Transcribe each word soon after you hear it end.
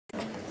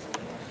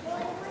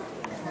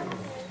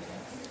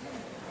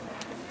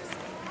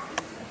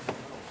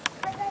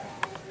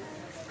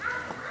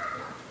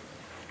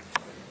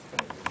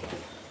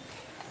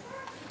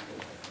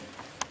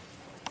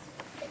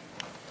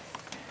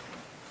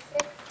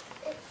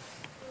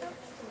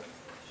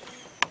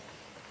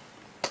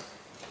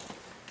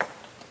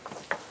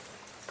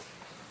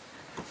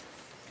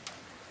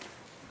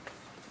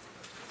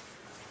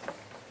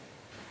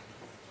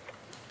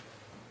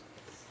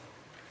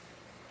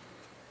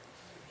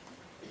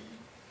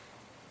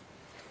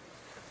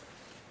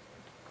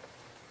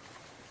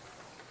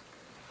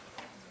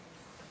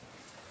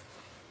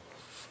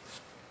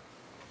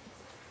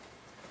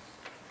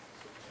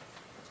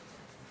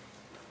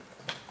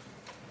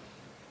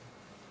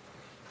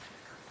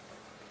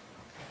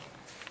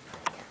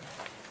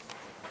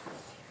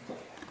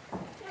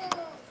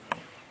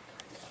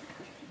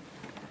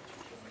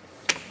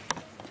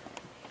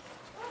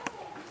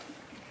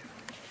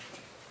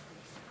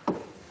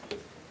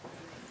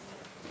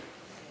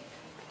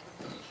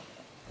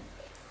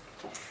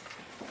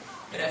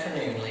Good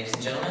afternoon, ladies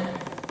and gentlemen.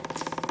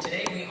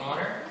 Today we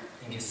honor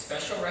and give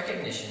special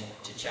recognition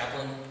to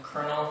Chaplain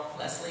Colonel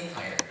Les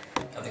Hyder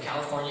of the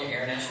California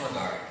Air National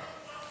Guard.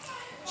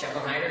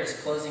 Chaplain Hyder is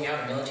closing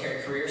out a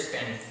military career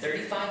spanning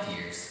 35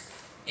 years,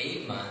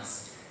 8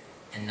 months,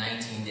 and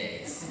 19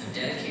 days of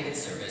dedicated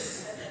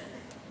service.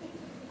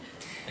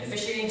 And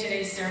officiating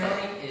today's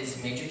ceremony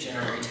is Major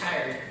General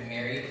Retired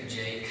Mary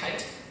J.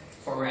 Kite,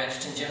 former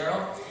Adjutant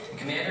General and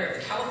Commander of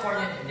the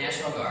California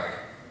National Guard.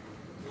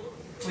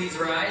 Please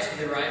rise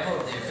for the arrival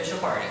of the official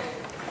party.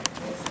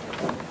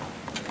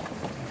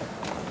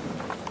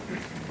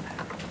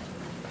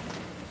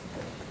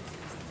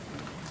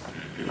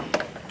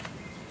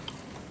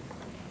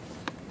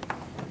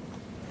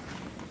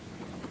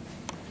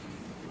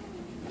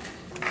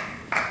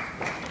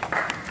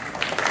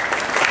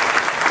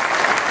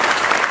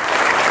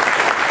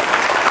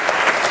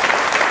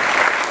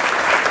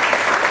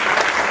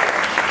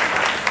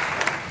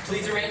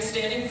 Please remain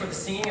standing for the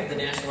singing of the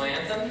national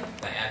anthem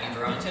by Abby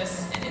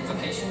Barantes and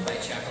invocation by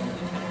Chaplain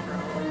Lieutenant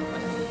Colonel.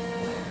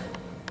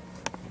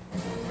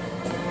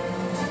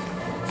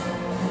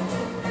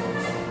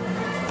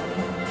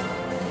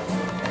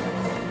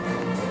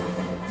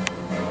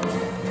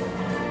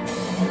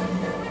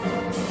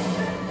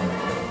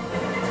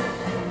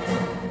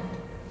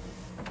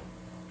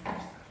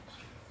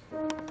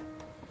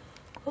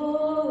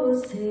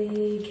 Oh,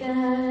 say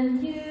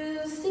can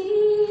you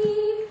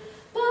see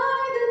by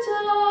the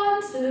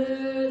dawn's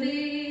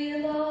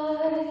early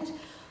light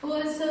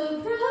what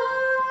so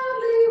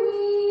proudly we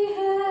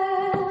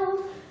hailed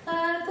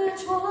at the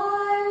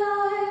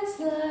twilight's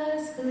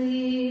last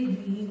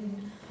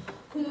gleaming,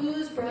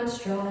 whose broad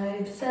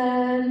stripes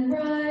and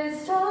bright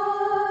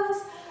stars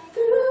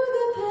through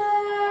the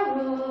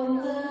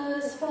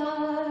perilous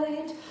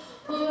fight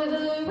o'er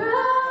the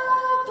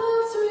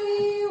ramparts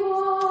we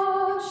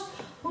watched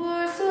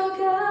were so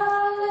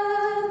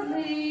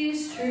gallantly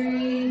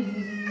streaming,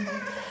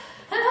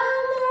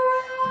 and the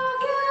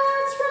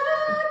rockets'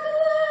 red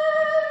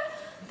glare,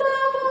 the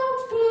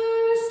bombs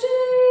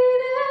bursting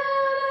in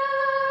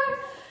air,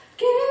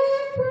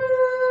 gave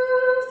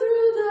proof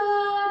through the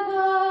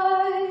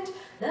night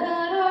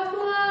that our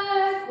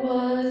flag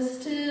was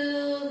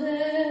still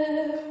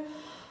there.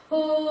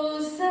 Oh,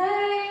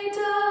 say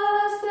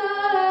does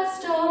that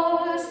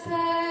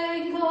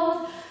star-spangled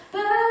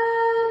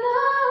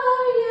banner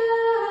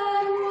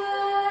yet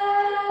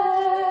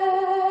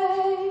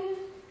wave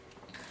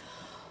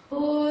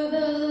o'er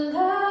the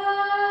land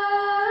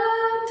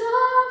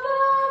of the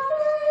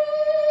free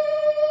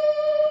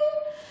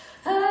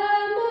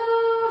and the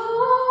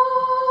home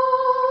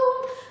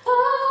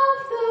of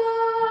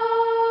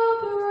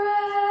the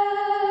brave?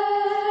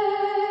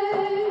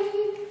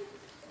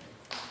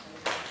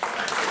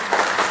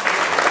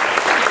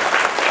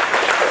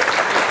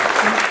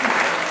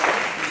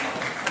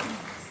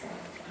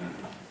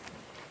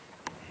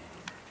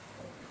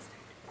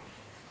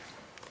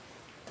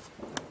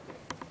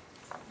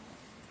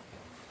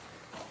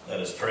 Let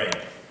us pray.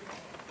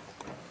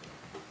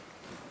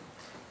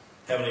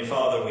 Heavenly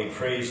Father, we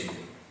praise you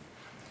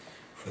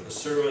for the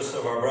service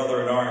of our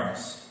brother in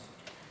arms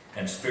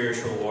and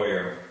spiritual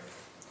warrior,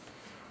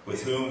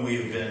 with whom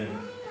we've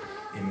been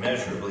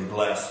immeasurably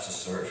blessed to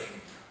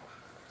serve.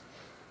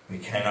 We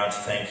cannot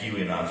thank you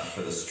enough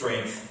for the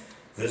strength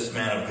this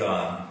man of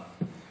God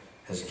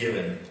has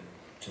given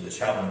to the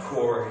Chaplain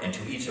Corps and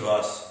to each of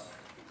us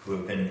who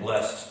have been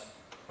blessed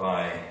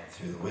by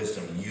through the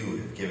wisdom you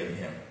have given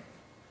him.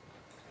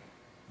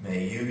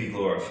 May you be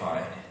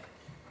glorified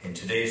in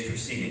today's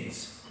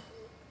proceedings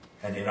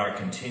and in our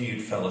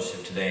continued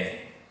fellowship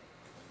today.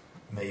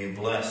 May you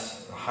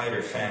bless the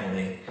Hyder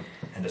family,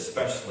 and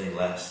especially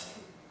Les,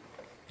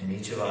 and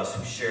each of us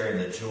who share in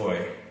the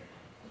joy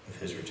of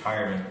his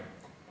retirement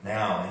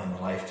now and in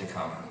the life to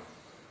come.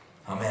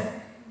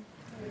 Amen.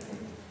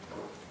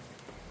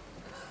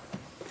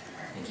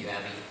 Thank you,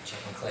 Abby,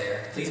 Chaplain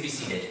Claire. Please be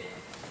seated.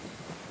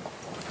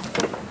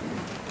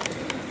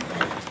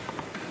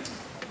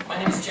 My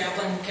name is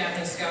Chaplain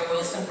Captain Scott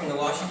Wilson from the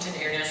Washington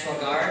Air National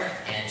Guard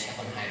and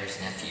Chaplain Hyder's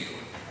nephew.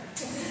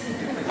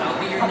 I'll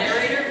be your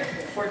narrator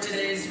for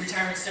today's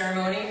retirement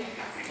ceremony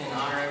in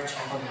honor of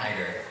Chaplain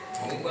Hyder.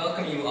 And we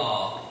welcome you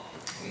all.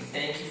 We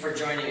thank you for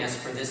joining us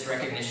for this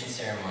recognition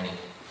ceremony.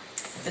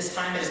 At this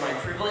time, it is my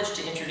privilege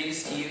to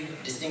introduce to you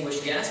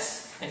distinguished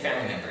guests and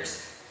family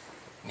members.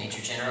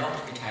 Major General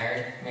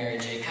Retired Mary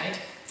J. Kite,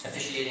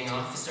 officiating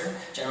officer,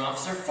 General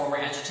Officer, former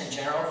Adjutant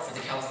General for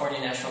the California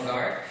National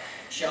Guard.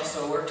 She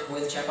also worked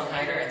with Chaplain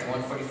Hyder at the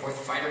 144th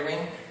Fighter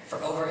Wing for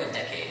over a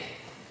decade.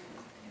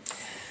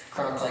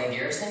 Colonel Clay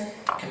Garrison,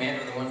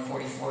 Commander of the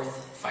 144th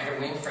Fighter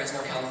Wing,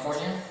 Fresno,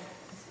 California.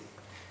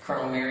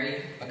 Colonel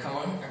Larry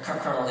McCone,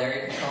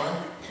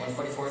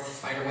 144th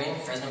Fighter Wing,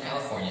 Fresno,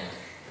 California.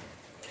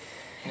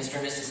 Mr.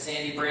 and Mrs.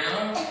 Sandy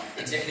Brown,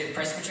 Executive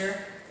Presbyter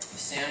of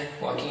San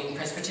Joaquin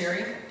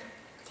Presbytery.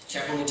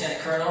 Chaplain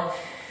Lieutenant Colonel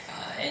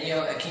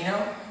Enyo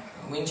Aquino,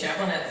 Wing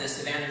Chaplain at the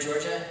Savannah,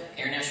 Georgia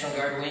Air National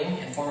Guard Wing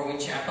and former Wing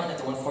Chaplain at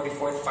the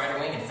 144th Fighter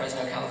Wing in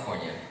Fresno,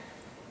 California.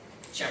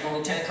 Chaplain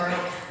Lieutenant Colonel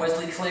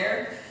Wesley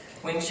Clare,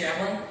 Wing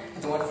Chaplain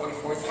at the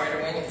 144th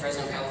Fighter Wing in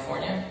Fresno,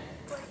 California,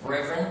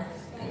 Reverend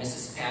and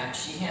Mrs. Pat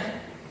Sheehan,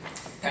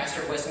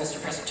 pastor of Westminster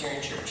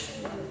Presbyterian Church.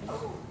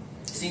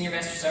 Senior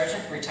Master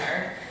Sergeant,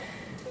 retired,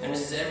 and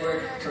Mrs.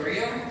 Edward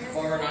Carrillo,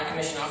 former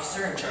non-commissioned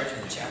officer in charge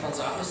of the chaplain's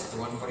office at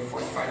the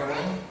 144th Fighter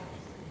Wing.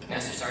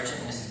 Master Sergeant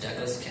Mrs.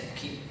 Douglas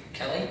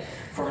Kelly,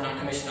 former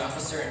non-commissioned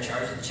officer in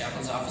charge of the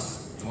chaplain's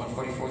office at the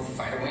 144th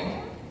Fighter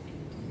Wing.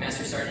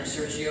 Master Sergeant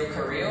Sergio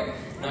Carrillo,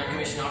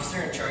 non-commissioned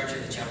officer in charge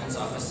of the chaplain's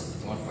office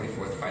at the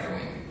 144th Fighter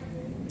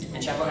Wing.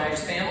 And Chaplain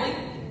Hyder's family,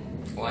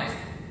 wife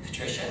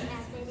Patricia,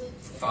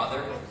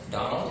 father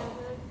Donald,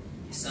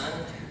 son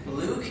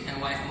Luke,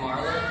 and wife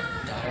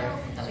Marla, daughter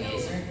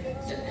Eliza,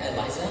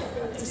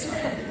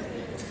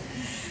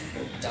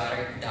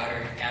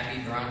 daughter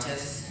Abby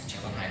Brontes,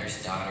 Chaplain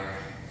Hyder's daughter,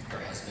 her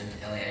husband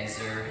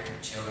Eliezer,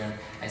 children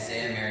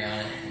Isaiah,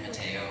 Mariana, and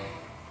Mateo,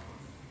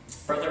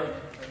 brother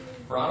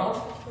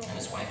Ronald and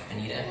his wife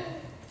Benita,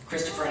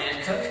 Christopher and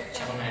Ann Cook,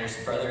 Chaplain Hyder's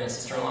brother and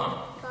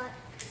sister-in-law,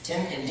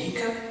 Tim and Dee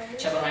Cook,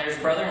 Chaplain Hyder's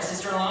brother and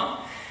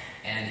sister-in-law,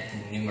 and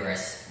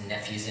numerous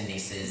nephews and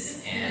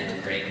nieces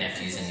and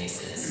great-nephews and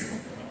nieces.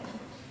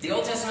 The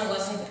Old Testament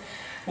lesson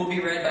will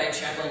be read by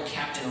Chaplain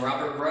Captain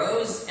Robert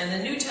Rose, and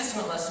the New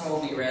Testament lesson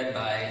will be read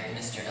by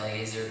Mr.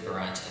 Eliezer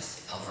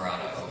Barantes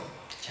Alvarado.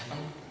 Chaplain?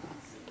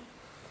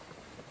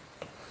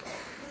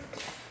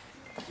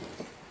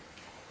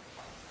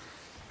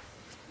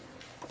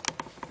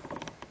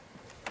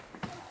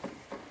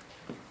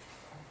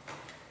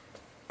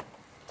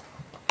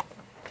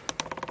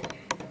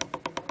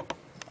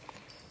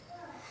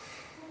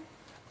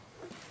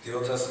 The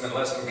Old Testament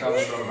lesson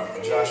comes from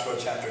Joshua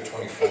chapter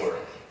 24.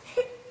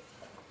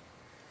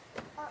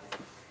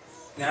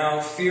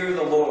 Now fear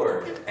the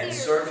Lord and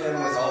serve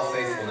him with all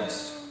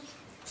faithfulness.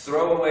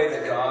 Throw away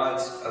the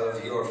gods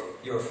of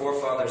your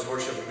forefathers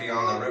worshipped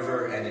beyond the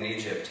river and in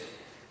Egypt,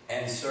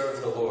 and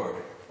serve the Lord.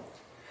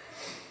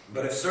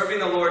 But if serving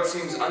the Lord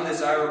seems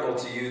undesirable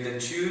to you, then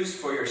choose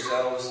for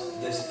yourselves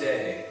this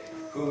day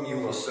whom you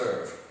will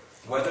serve,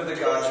 whether the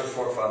gods your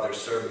forefathers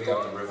served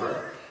beyond the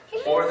river,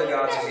 or the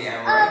gods of the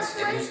Amorites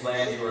in whose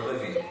land you are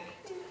living.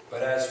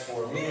 But as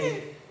for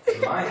me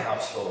and my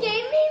household, we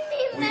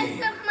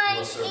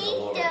will serve the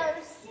Lord.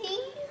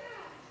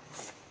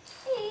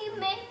 He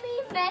made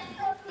me mess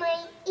up my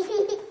I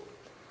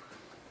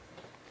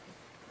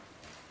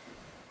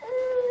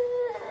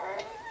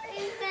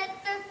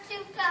messed up 2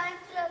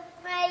 times of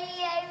I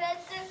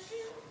messed up 2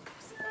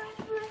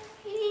 times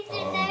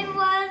and I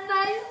want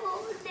my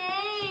whole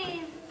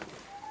name.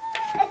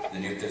 The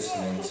New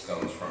Testament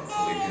comes from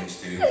Philippians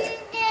 2,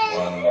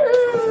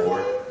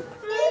 1-4.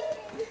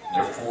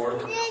 Therefore,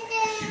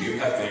 if you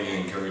have any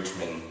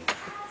encouragement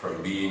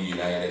from being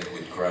united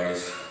with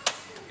Christ,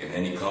 if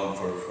any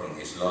comfort from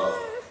his love,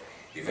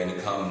 if any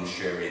common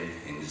sharing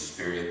in the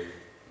Spirit,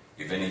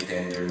 if any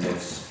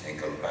tenderness and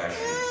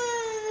compassion,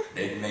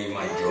 then make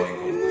my joy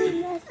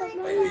complete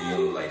by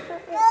being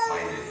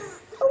like-minded,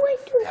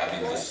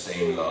 having the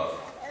same love,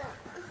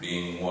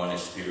 being one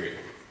spirit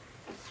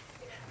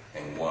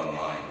and one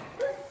mind.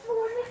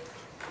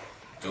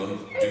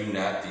 Don't do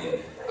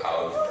nothing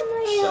out of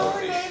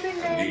selfish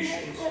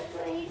ambitions,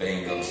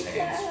 vain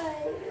concerns,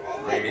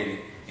 reigning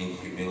in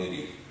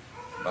humility,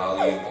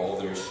 value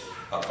others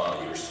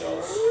above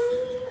yourselves,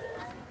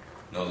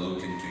 not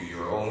looking to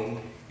your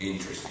own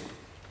interest,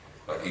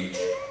 but each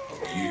of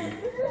you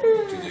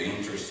to the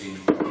interesting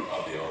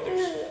of the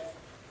others.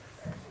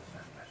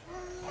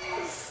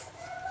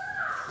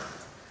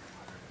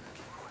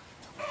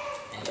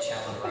 And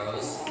Chaplain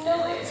Rose and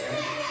Eliezer.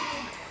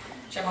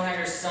 Chaplain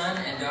Hyder's son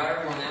and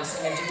daughter will now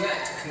sing a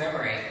duet to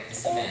commemorate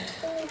this event.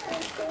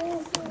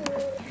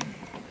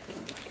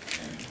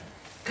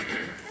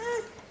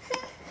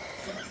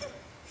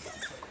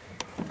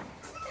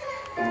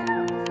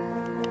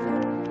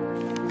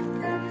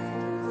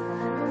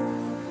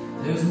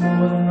 There's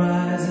more than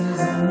rises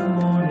in the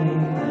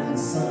morning than the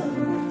sun,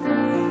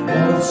 more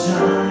that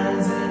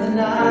shines in the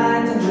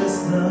night than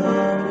just the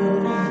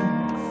moon.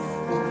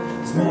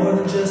 There's more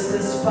than just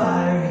this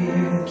fire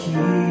here that keeps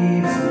me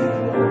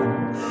warm,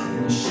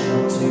 and a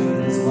shelter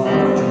that's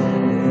larger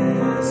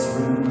than this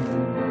room.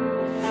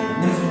 And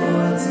there's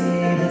loyalty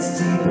that's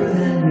deeper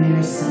than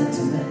mere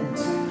sentiment,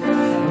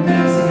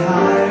 music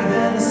higher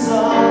than the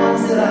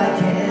songs that I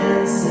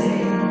can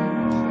sing.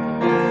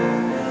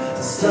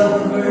 The stuff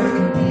of earth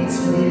competes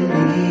with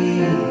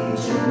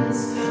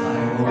allegiance. I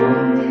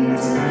only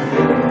take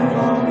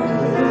all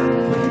good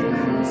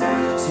things.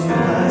 So if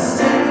I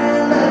stand,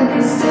 let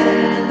me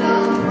stand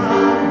on the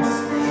promise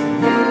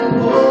you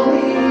pull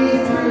me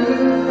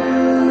through.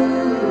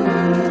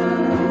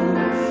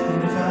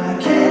 And if I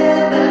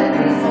can't, let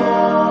me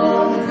fall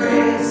on the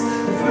grace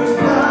that first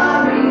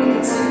brought me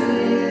to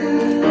you.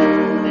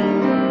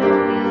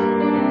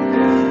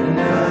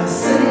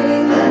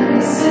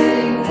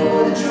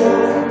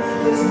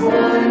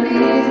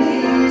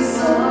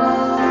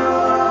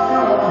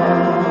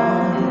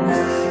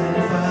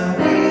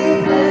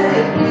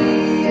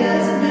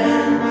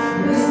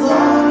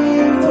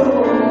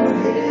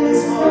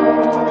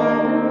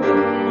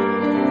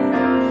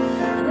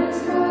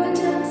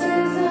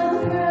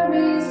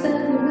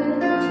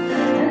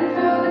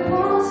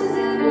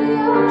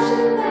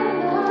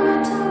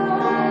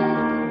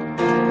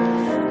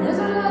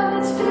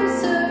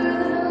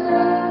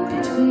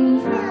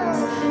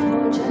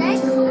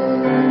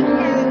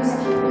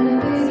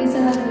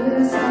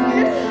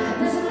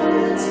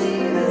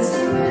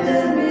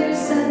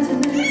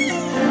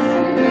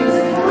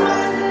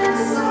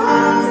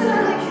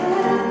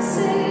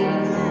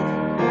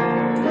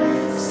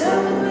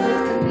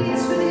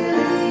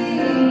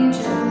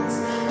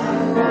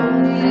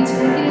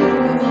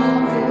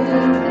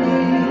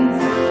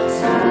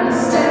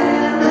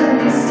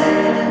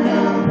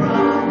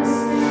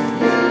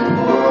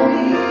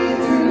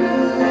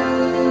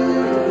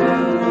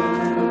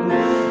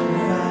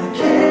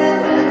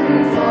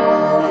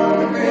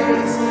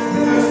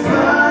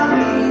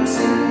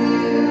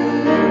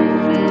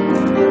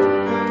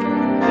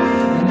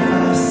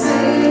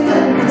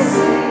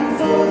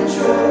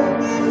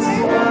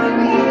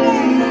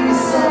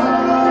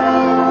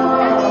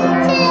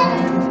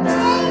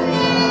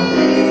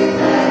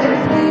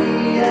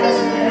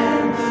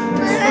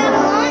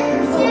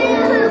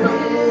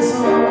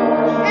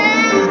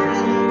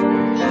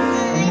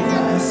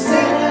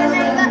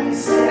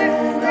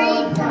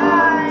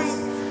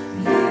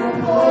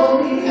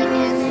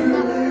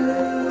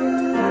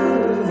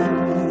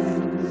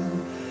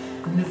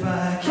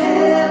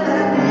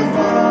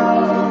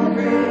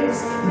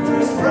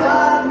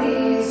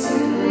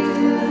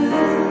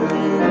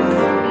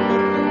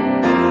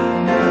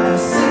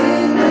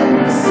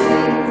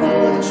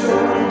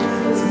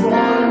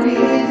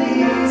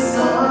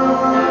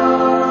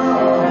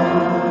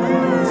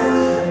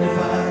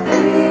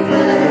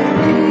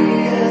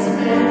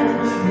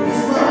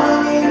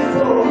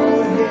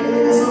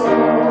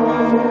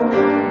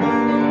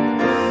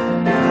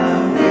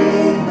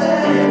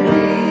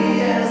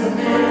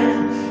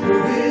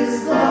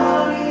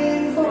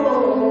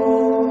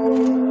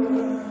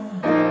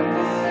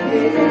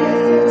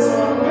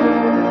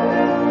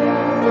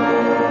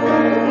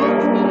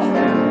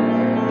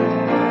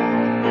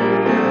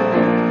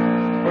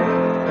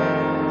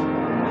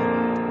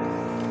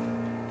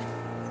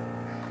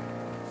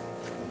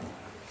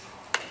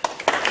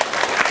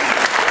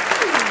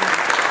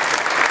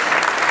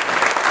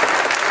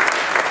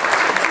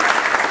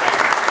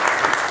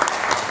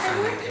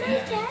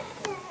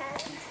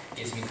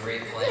 Gives me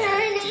great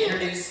pleasure to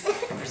introduce the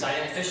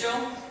presiding official,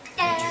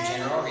 Major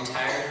General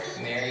Retired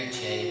Mary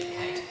J.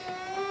 Kite.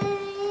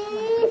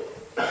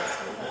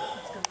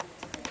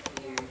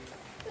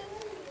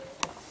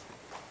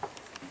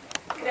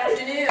 Good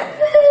afternoon.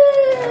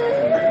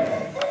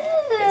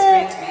 It's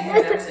great to be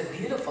here. That was a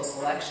beautiful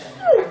selection.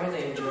 I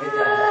really enjoyed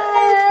that.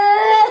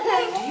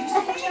 Do you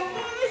sing,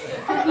 Chaplain?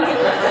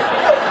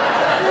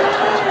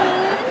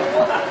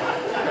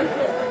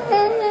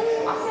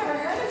 I've never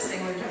heard him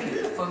sing with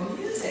beautiful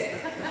music.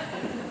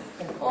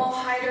 Well,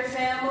 Hyder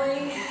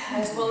family,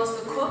 as well as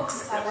the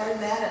cooks, I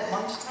learned that at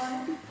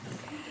lunchtime.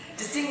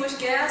 Distinguished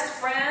guests,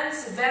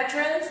 friends,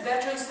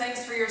 veterans,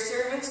 thanks for your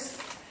service,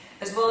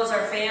 as well as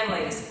our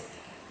families.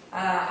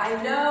 I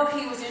know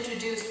he was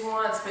introduced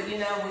once, but you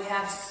know, we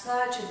have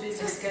such a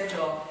busy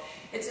schedule.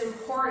 It's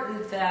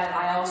important that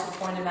I also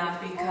point him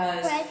out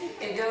because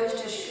it goes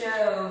to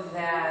show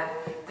that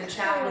the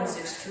chaplain's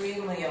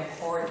extremely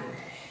important.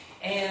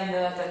 And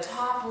the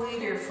top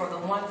leader for the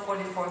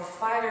 144th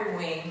Fighter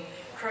Wing,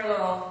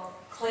 Colonel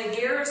Clay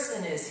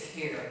Garrison, is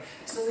here.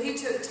 So he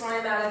took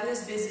time out of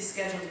his busy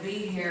schedule to be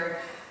here,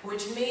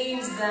 which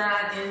means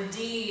that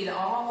indeed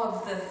all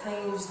of the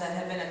things that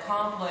have been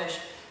accomplished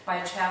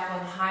by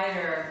Chaplain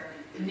Hyder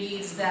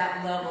needs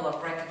that level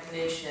of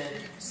recognition.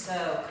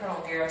 So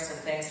Colonel Garrison,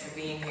 thanks for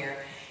being here.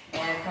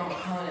 And Colonel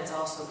Cohn, it's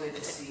also good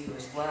to see you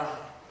as well.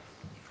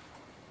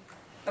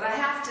 But I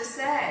have to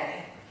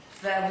say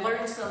that I've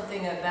learned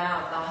something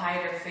about the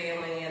Hyder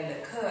family and the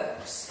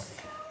cooks.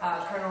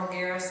 Colonel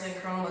Garrison,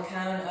 Colonel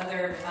McCone,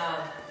 other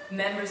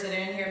members that are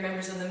in here,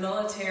 members of the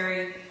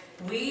military,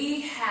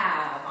 we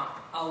have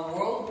a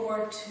World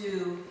War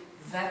II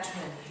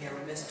veteran here,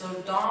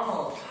 Mr.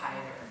 Donald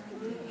Hyder,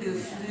 who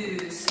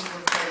flew Super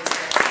 46.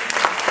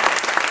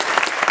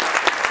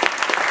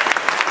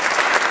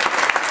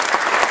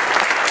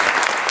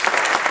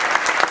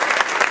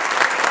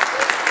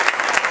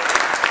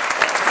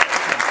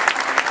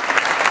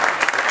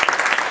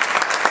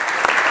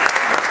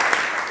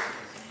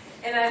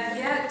 And I've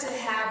yet to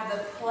have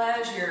the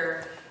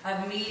pleasure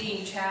of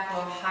meeting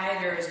Chaplain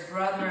Hyder's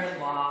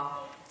brother-in-law,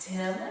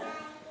 Tim,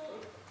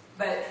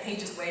 but he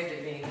just waved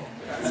at me.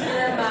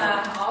 Tim,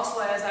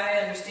 also, as I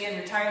understand,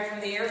 retired from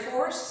the Air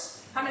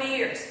Force. How many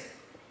years?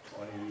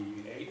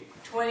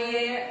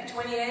 28.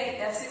 28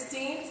 F-16s?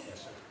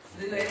 Yes, sir.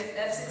 Flew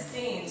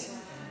F-16s.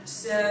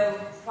 So,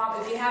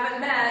 probably if you haven't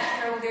met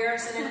Colonel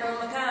Garrison and Colonel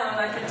McCone,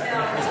 I can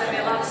tell there's going to be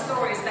a lot of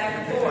stories back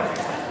and forth.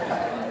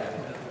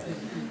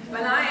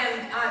 But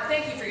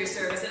thank you for your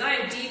service, and I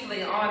am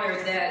deeply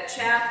honored that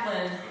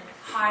Chaplain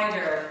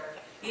Hyder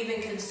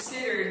even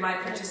considered my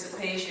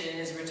participation in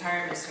his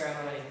retirement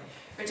ceremony.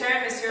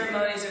 Retirement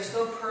ceremonies are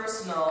so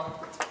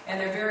personal, and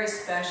they're very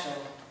special.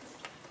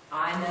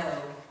 I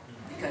know,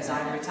 because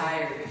I'm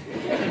retired.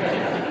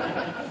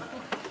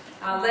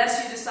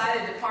 Unless you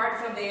decide to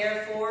depart from the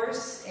Air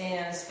Force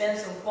and spend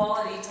some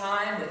quality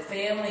time with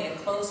family and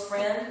close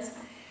friends,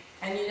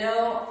 and you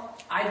know,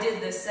 I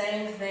did the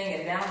same thing,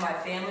 and now my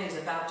family is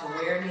about to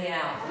wear me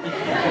out.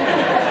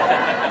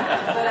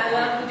 But I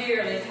love them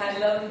dearly. I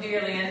love them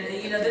dearly.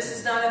 And, you know, this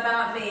is not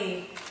about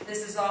me.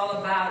 This is all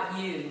about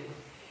you.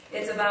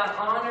 It's about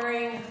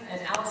honoring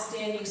an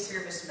outstanding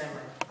service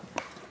member,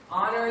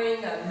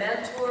 honoring a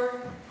mentor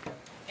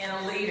and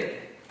a leader,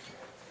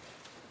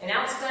 an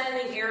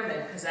outstanding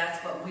airman, because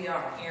that's what we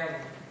are,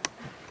 airmen,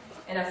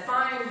 and a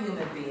fine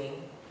human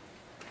being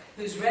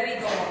who's ready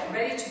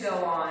to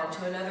go on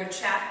to another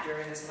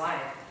chapter in his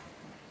life.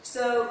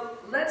 So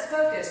let's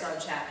focus on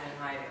Chaplain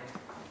Hyder.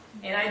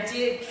 And I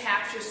did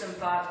capture some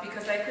thoughts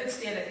because I could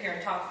stand up here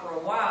and talk for a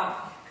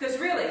while, because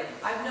really,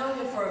 I've known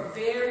him for a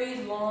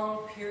very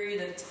long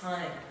period of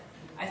time.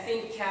 I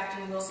think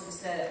Captain Wilson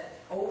said it,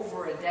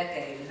 over a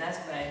decade, and that's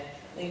when I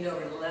leaned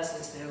over to the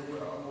lessons and said,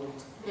 we're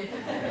old.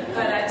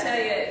 But I tell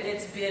you,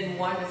 it's been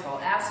wonderful,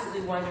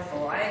 absolutely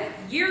wonderful.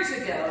 Years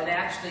ago, and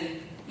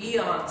actually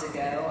eons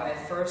ago, I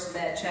first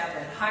met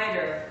Chaplain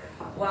Hyder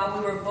while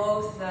we were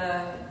both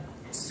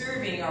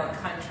serving our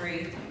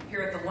country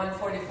here at the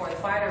 144th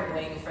Fighter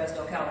Wing,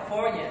 Fresno,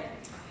 California.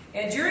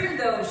 And during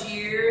those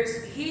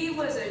years, he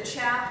was a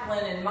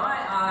chaplain in my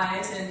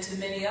eyes and to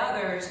many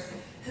others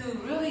who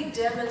really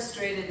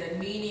demonstrated the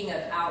meaning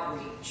of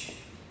outreach.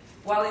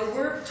 While he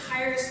worked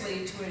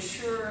tirelessly to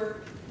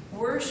ensure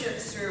worship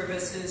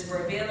services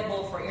were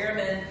available for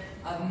airmen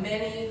of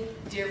many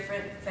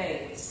different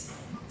faiths.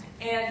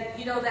 And,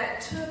 you know,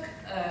 that took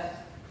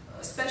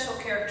special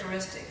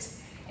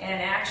characteristics.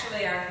 And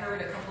actually, I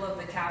heard a couple of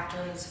the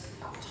captains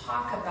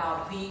talk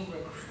about being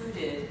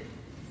recruited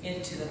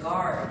into the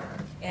Guard.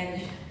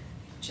 And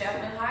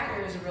Chaplain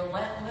Hyder is a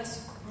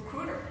relentless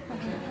recruiter.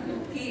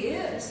 He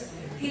is.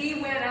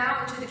 He went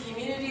out into the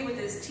community with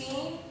his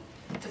team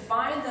to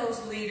find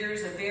those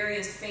leaders of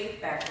various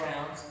faith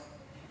backgrounds.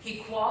 He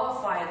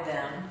qualified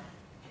them,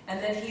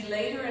 and then he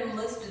later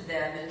enlisted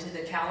them into the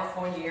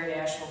California Air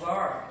National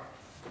Guard.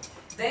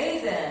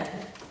 They then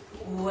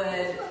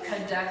would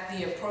conduct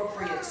the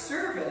appropriate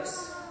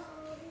service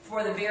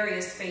for the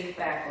various faith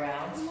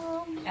backgrounds,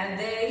 and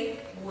they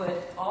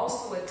would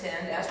also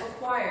attend, as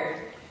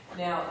required.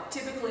 Now,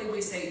 typically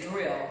we say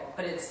drill,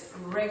 but it's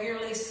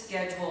regularly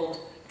scheduled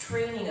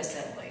training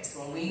assemblies.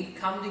 When we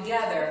come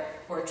together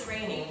for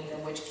training,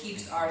 which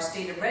keeps our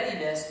state of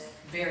readiness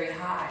very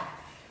high.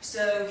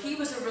 So he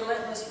was a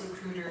relentless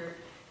recruiter.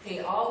 He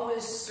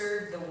always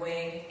served the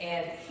wing,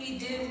 and he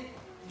did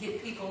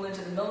get people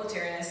into the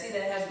military, and I see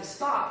that hasn't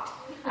stopped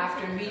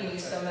after meeting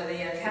some of the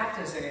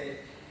captains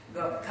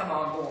that come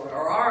on board,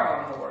 or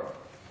are on board.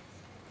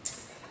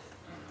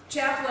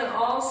 Chaplain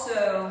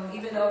also,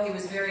 even though he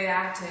was very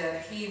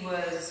active, he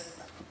was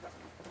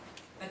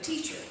a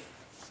teacher.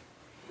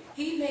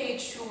 He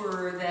made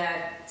sure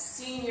that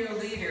senior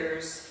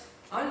leaders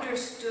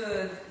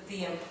understood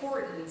the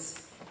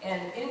importance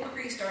and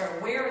increased our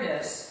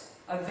awareness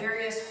of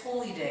various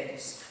holy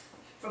days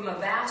from a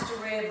vast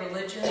array of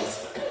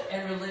religions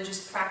and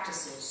religious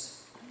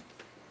practices.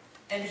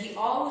 And he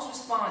always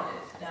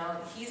responded. Now,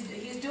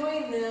 he's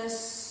doing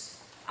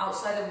this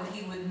outside of what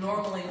he would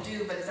normally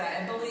do, but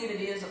I believe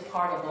it is a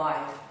part of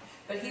life.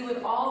 But he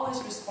would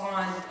always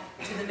respond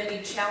to the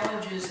many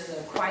challenges and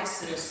the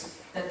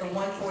crisis that the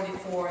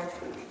 144th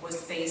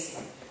was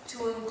facing,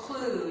 to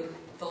include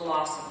the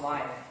loss of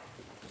life.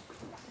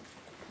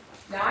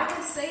 Now, I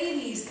can say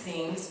these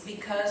things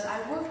because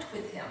I worked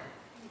with him.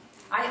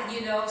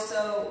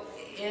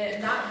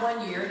 Not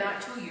 1 year,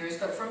 not 2 years,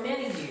 but for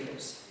many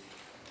years.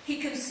 He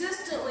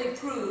consistently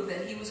proved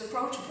that he was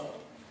approachable.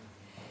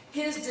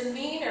 His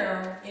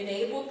demeanor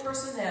enabled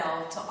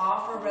personnel to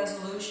offer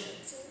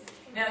resolutions.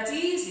 Now, it's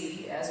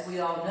easy, as we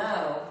all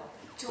know,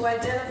 to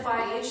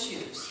identify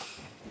issues,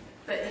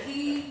 but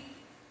he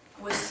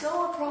was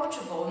so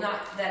approachable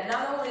that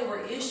not only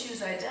were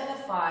issues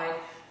identified,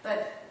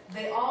 but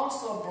they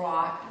also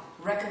brought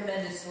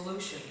recommended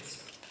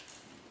solutions.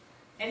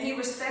 And he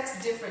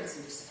respects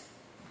differences.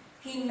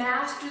 He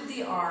mastered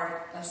the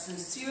art of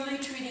sincerely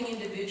treating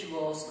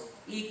individuals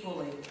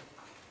equally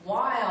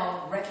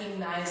while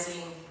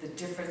recognizing the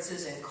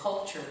differences in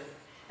culture.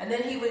 And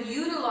then he would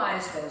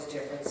utilize those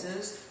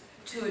differences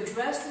to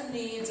address the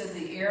needs of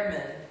the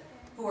airmen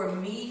who are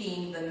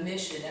meeting the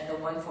mission at the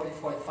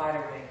 144th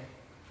Fighter Wing.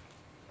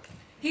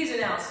 He's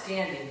an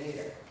outstanding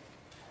leader.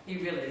 He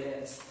really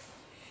is.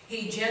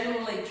 He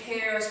genuinely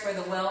cares for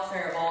the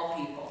welfare of all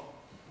people,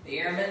 the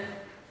airmen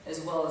as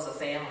well as the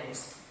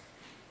families.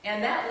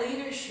 And that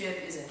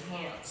leadership is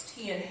enhanced.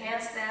 He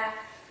enhanced that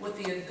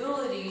with the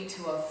ability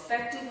to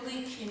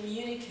effectively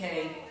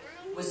communicate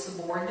with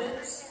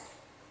subordinates,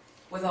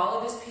 with all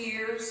of his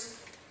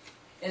peers,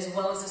 as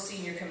well as the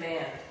senior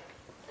command.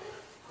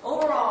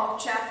 Overall,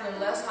 Chaplain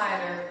Les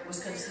Hyder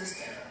was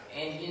consistent.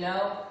 And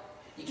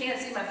you can't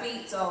see my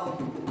feet, so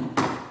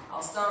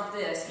I'll stomp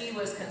this. He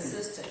was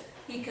consistent.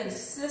 He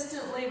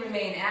consistently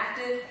remained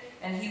active,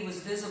 and he was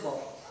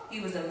visible.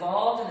 He was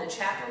involved in the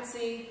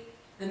chaplaincy,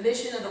 the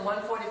mission of the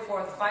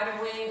 144th Fighter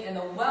Wing, and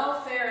the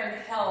welfare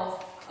and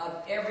health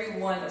of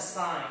everyone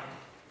assigned.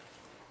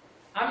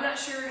 I'm not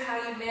sure how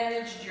you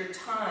managed your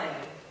time,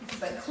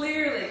 but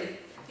clearly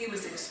he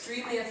was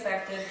extremely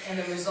effective, and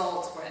the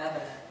results were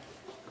evident.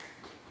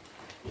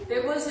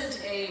 There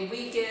wasn't a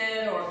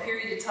weekend or a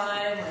period of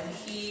time when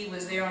he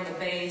was there on the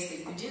base that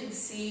you didn't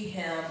see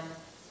him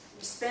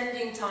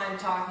spending time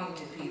talking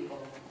to people,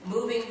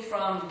 moving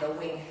from the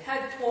wing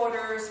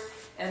headquarters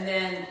and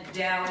then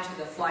down to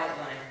the flight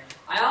line.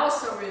 I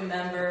also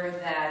remember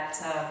that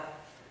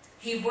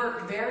he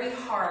worked very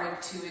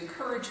hard to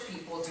encourage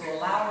people to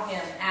allow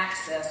him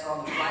access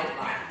on the flight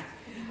line.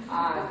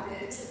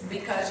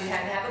 Because you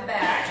had to have a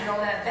badge, and on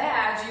that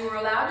badge you were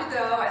allowed to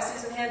go. I see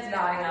some heads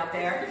nodding out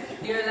there.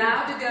 You're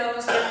allowed to go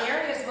to certain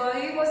areas. Well,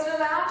 he wasn't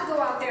allowed to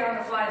go out there on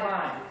the flight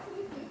line,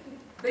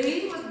 but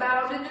he was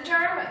bound and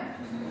determined.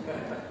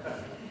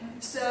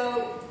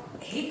 So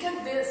he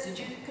convinced. Did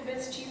you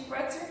convince Chief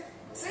Bretzer?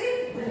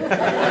 See?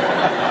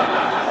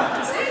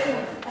 See?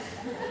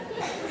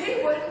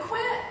 He wouldn't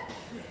quit.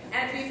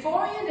 And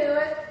before you knew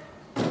it,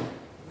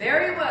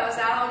 there he was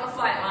out on the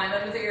flight line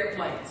under the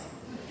airplanes,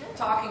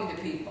 talking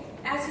to people,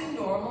 as he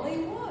normally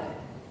would.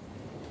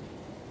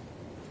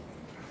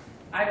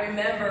 I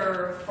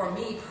remember, for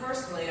me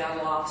personally, I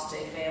lost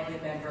a family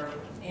member,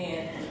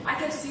 and I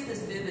can see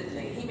this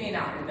vividly. He may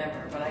not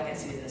remember, but I can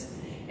see this.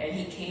 And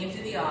he came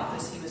to the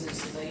office. He was in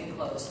civilian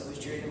clothes, so it was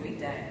during the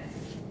weekday.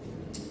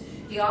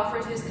 He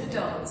offered his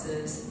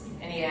condolences,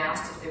 and he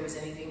asked if there was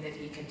anything that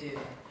he could do.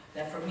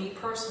 Now, for me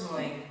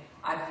personally,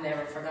 I've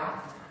never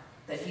forgotten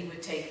that he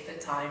would take the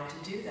time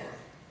to do that.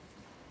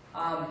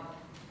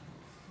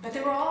 But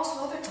there were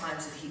also other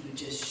times that he would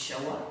just show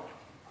up.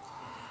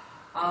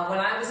 When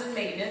I was in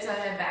maintenance, I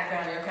had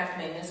background in aircraft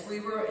maintenance. We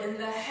were in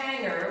the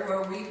hangar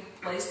where we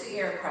placed the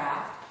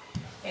aircraft,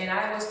 And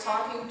I was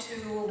talking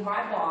to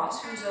my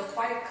boss, who's a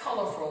quite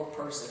colorful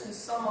person, and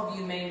some of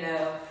you may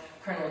know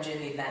Colonel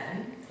Jimmy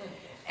Benton.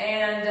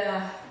 And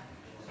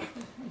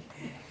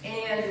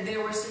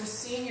there were some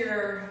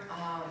senior,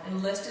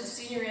 enlisted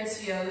senior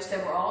NCOs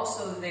that were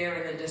also there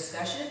in the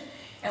discussion.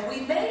 And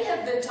we may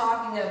have been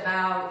talking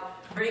about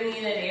bringing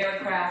in an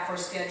aircraft for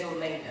scheduled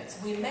maintenance.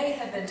 We may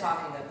have been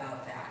talking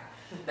about that.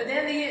 But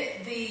then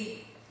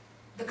the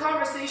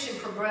conversation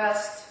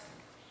progressed,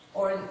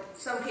 or in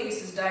some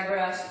cases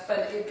digressed,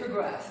 but it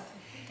progressed.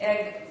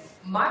 And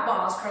my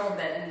boss, Colonel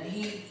Benton,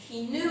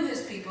 he knew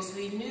his people, so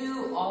he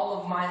knew all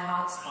of my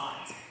hot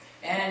spots.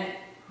 And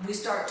we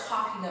start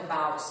talking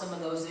about some of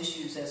those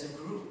issues as a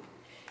group.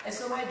 And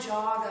so my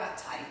jaw got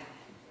tight.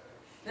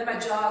 Then my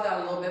jaw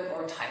got a little bit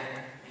more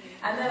tighter.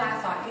 And then I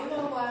thought, you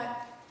know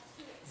what?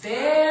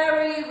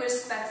 Very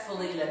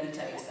respectfully, let me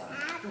tell you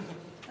something.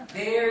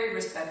 Very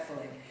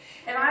respectfully.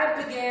 And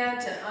I began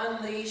to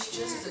unleash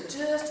just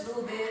a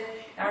little bit.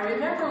 And I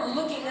remember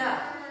looking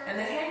up, and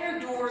the hangar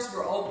doors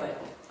were open.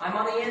 I'm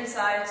on the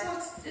inside, so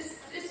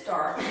it's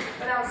dark.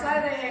 But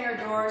outside the hangar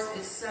doors,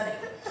 it's sunny.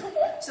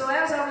 So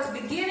as I was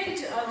beginning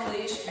to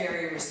unleash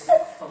very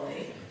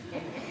respectfully,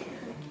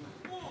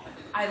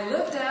 I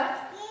looked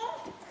up,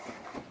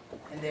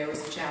 and there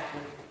was a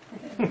chaplain.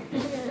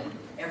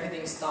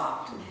 Everything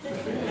stopped.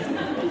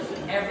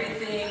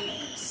 Everything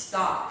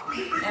stopped.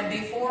 And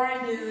before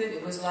I knew it,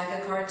 it was like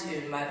a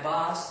cartoon. My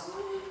boss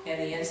and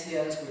the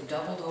NCOs were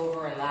doubled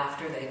over in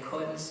laughter. They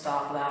couldn't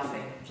stop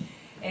laughing.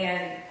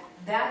 And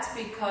that's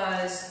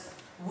because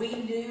we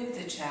knew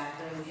the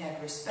chaplain. We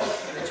had respect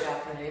for the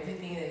chaplain and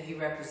everything that he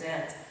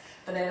represents.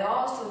 But it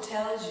also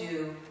tells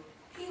you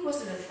he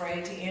wasn't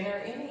afraid to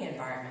enter any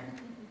environment.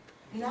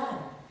 None.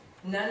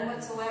 None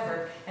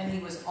whatsoever. And he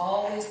was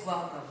always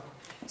welcome.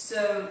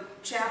 So,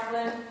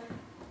 chaplain,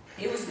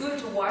 it was good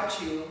to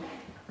watch you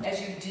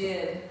as you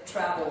did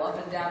travel up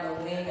and down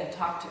the wing and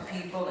talk to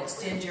people,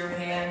 extend your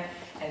hand,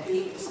 and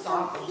people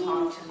stop and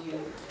talk to you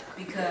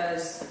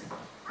because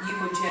you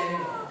were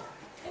genuine.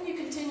 And you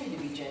continue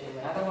to be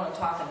genuine. I don't want to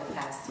talk in the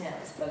past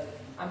tense, but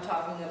I'm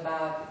talking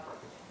about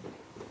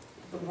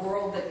the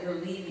world that you're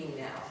leaving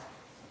now.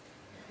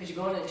 Because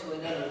you're going into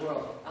another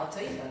world. I'll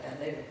tell you about that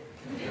later.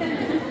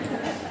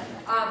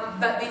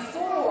 But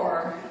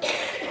before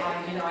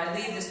I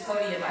leave this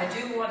podium, I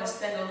do want to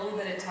spend a little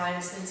bit of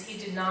time, since he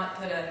did not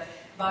put a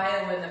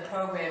bio in the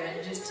program,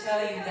 and just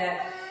tell you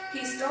that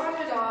he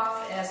started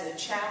off as a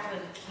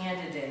chaplain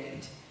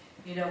candidate.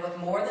 With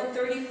more than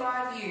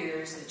 35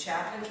 years, a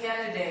chaplain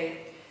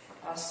candidate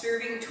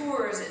serving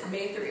tours at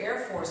Mather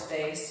Air Force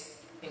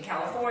Base in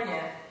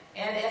California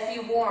and F.E.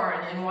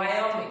 Warren in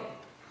Wyoming.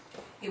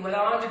 He went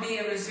on to be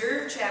a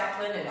reserve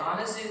chaplain in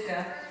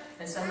Onizuka.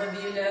 And some of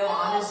you know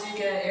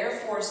Onizuka Air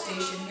Force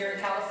Station here in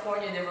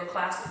California. There were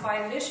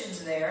classified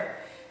missions there.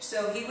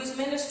 So he was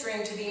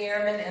ministering to the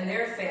airmen and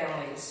their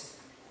families.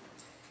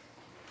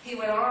 He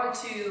went on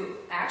to,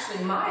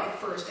 actually my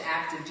first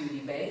active duty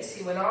base,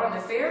 he went on to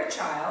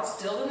Fairchild,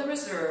 still in the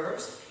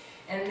reserves,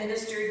 and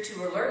ministered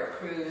to alert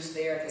crews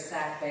there at the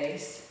SAC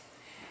base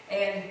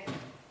and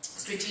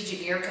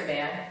Strategic Air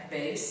Command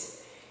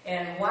base.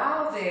 And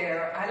while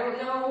there, I don't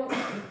know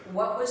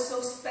what was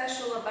so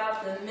special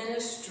about the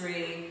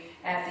ministry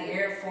at the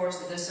Air Force,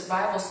 the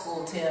survival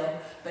school, Tim,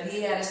 but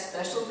he had a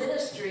special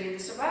ministry at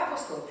the survival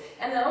school.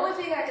 And the only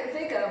thing I can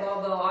think of,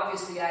 although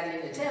obviously I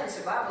didn't attend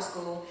survival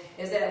school,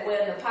 is that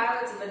when the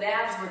pilots and the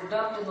navs were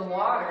dumped in the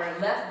water and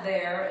left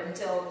there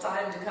until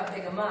time to come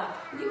pick them up,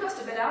 you must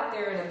have been out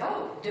there in a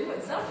boat doing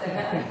something,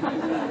 huh?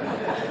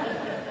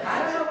 I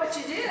don't know what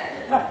you did.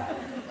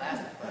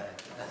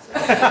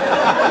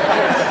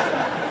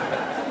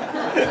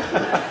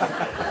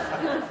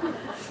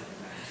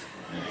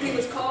 He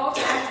was called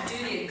to active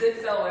duty at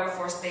Goodfellow Air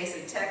Force Base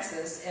in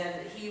Texas, and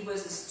he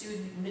was the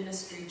student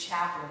ministry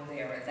chaplain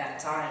there at that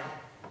time.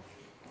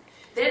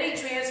 Then he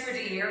transferred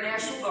to the Air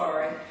National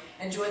Guard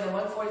and joined the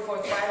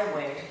 144th Fighter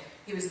Wing.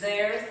 He was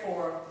there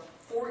for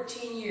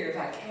 14 years.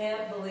 I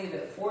can't believe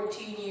it,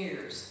 14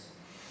 years.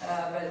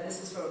 But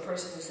this is from a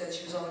person who said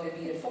she was only going to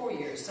be in 4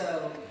 years.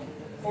 So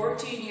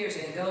 14 years,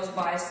 and it goes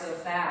by so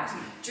fast.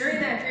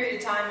 During that period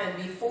of time, and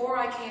before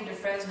I came to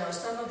Fresno,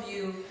 some of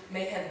you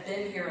may have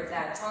been here at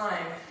that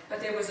time,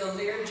 but there was a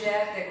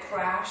Learjet that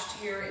crashed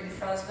here in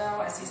Fresno.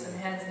 I see some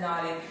heads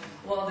nodding.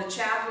 Well, the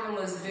chaplain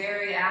was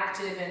very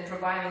active in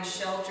providing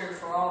shelter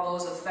for all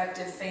those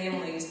affected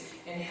families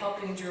and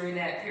helping during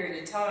that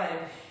period of time.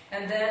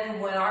 And then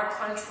when our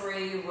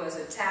country was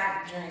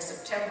attacked during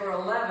September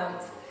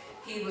 11th,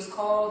 he was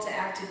called to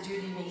active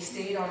duty, and he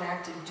stayed on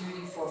active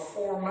duty for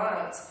 4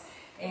 months.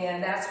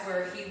 And that's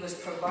where he was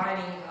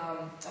providing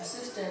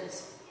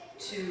assistance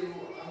to,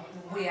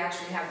 we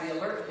actually have the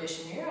alert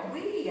mission here.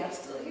 I'm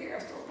still here,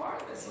 I'm still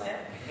part of this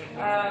land.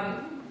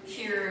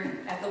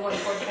 Here at the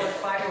 144th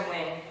Fighter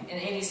Wing,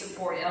 and any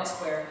support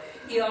elsewhere.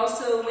 He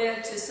also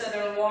went to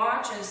Southern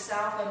Watch in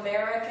South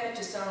America,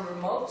 to some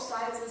remote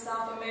sites in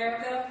South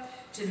America,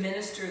 to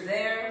minister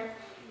there.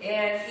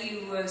 And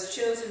he was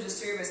chosen to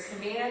serve as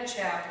command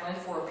chaplain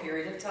for a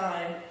period of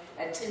time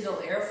at Tyndall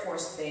Air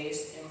Force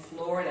Base in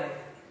Florida.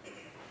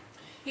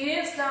 He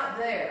didn't stop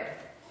there.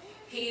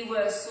 He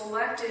was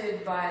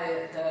selected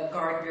by the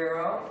Guard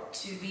Bureau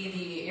to be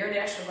the Air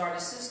National Guard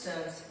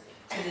Assistant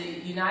to the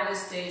United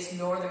States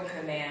Northern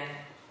Command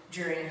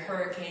during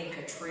Hurricane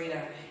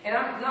Katrina. And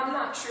I'm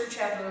not sure,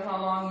 Chaplain,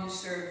 how long you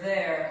served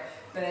there,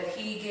 but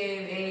he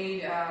gave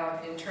aid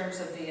in terms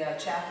of the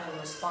chaplain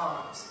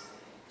response.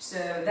 So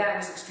that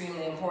was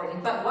extremely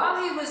important. But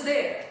while he was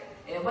there,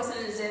 it wasn't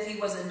as if he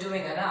wasn't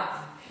doing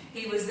enough.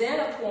 He was then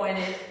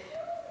appointed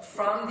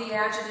from the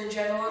Adjutant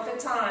General at the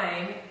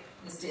time,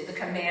 the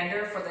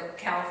commander for the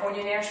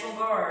California National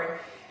Guard,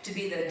 to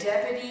be the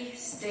Deputy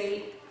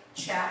State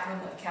Chaplain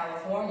of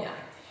California.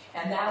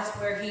 And that's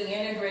where he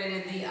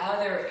integrated the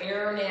other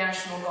Air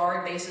National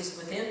Guard bases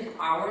within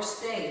our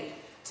state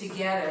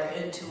together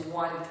into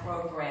one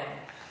program.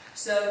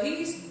 So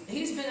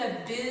he's been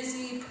a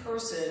busy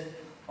person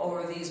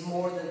over these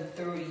more than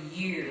 30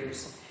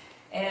 years.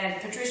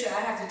 And Patricia, I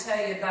have to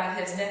tell you about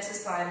his next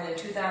assignment in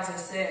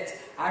 2006.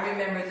 I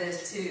remember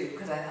this too,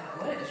 because I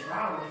thought, what is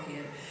wrong with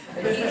him?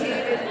 But he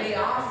came into the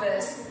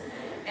office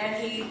and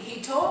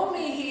he told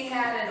me he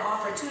had an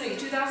opportunity,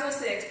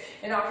 2006,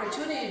 an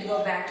opportunity to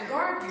go back to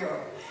Guard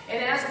Bureau.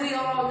 And as we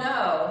all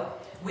know,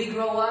 we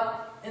grow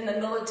up in the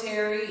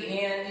military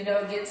and, you know,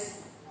 it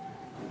gets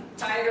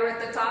tighter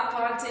at the top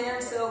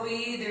content, so we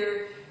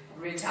either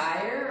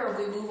retire or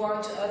we move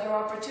on to other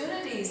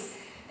opportunities.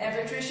 And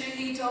Patricia,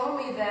 he told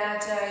me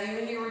that you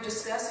and he were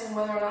discussing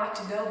whether or not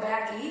to go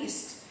back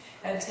east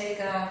and take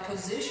a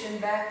position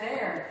back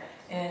there.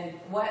 And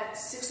what,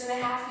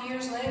 6.5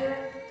 years later,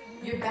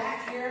 you're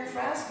back here in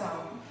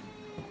Fresno.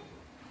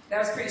 That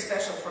was pretty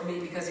special for me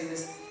because he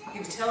was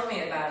telling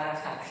me about it.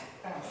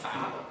 I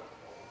thought,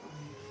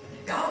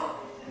 go.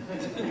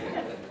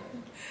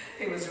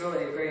 It was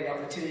really a great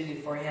opportunity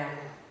for him.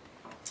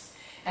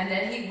 And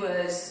then he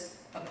was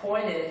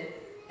appointed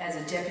as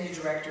a Deputy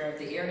Director of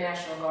the Air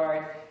National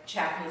Guard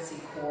Chaplaincy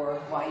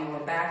Corps while you were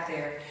back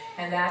there.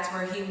 And that's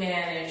where he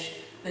managed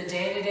the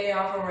day-to-day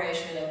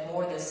operation of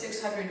more than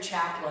 600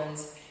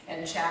 chaplains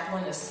and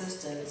chaplain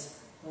assistants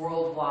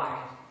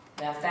worldwide.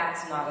 Now, if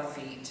that's not a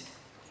feat,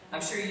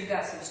 I'm sure you've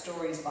got some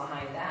stories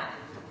behind that.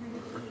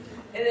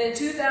 And in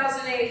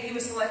 2008, he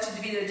was selected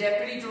to be the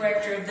Deputy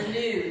Director of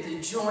the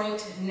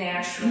Joint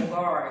National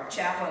Guard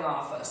Chaplain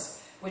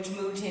Office, which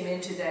moved him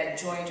into that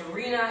joint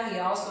arena. He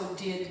also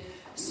did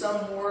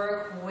some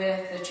work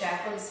with the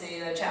chaplaincy,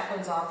 the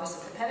chaplain's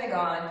office at the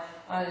Pentagon,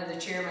 under the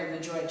chairman of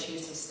the Joint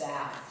Chiefs of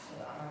Staff.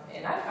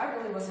 And I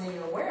really wasn't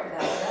even aware of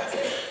that.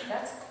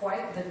 That's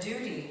quite the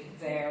duty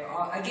there,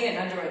 again,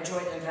 under a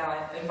joint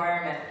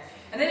environment.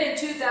 And then in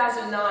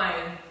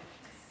 2009,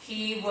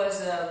 he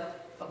was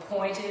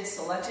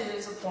selected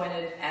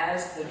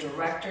as the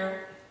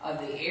Director of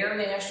the Air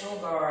National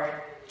Guard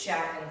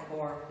Chaplain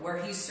Corps, where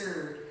he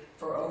served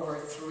for over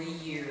 3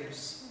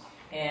 years.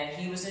 And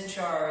he was in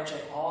charge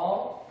of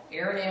all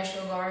Air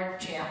National Guard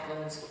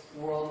chaplains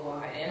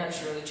worldwide, and I'm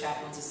sure the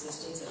chaplain's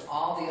assistants and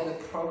all the other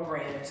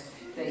programs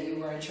that you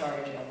were in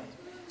charge of.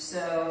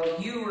 So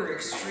you were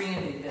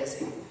extremely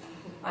busy.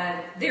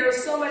 There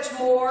is so much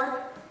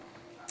more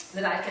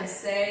that I can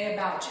say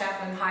about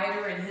Chaplain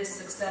Hyder and his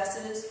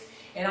successes,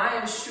 and I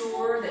am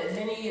sure that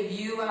many of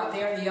you out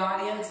there in the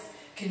audience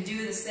can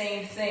do the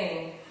same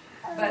thing.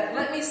 But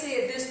let me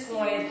say at this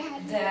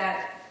point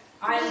that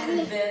I am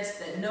convinced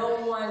that no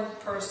one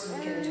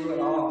person can do it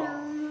all.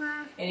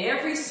 And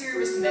every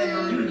service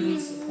member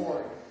needs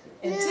support.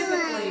 And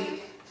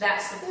typically,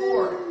 that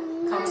support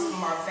comes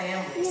from our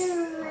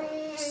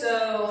families.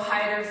 So,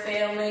 Hyder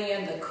family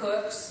and the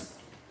Cooks,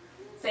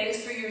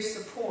 thanks for your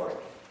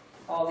support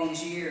all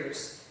these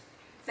years.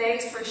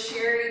 Thanks for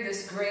sharing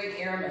this great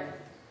airman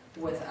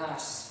with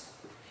us.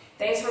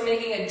 Thanks for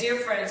making a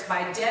difference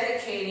by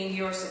dedicating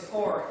your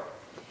support.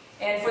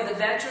 And for the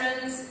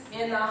veterans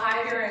in the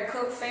Hyder and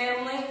Cook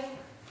family,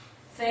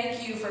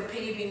 thank you for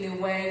paving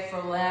the way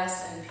for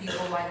Les and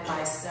people like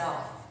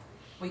myself.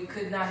 We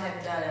could not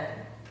have done it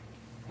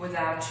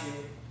without you.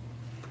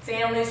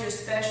 Families are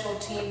special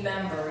team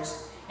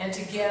members, and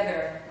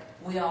together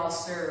we all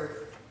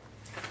serve.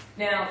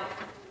 Now,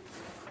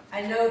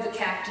 I know the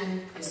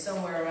captain is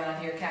somewhere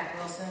around here, Cap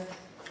Wilson.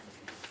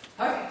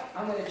 Okay,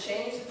 I'm going to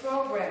change the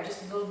program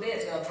just a little bit.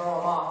 It's going to throw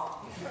him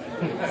off.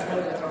 It's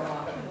really going to throw him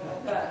off.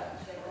 But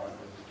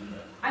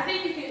I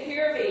think you can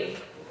hear me.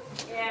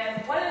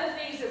 And one of the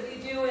things that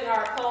we do in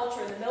our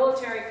culture, the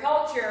military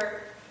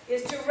culture,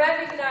 is to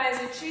recognize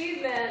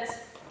achievements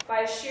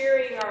by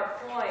sharing our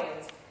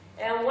coins.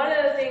 And one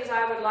of the things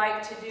I would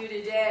like to do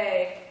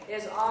today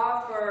is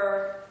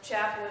offer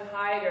Chaplain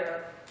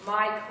Hyder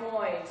my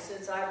coin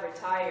since I've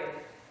retired.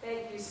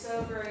 Thank you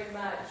so very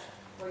much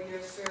for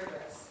your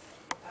service.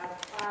 I'm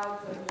proud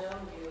to have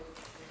known you.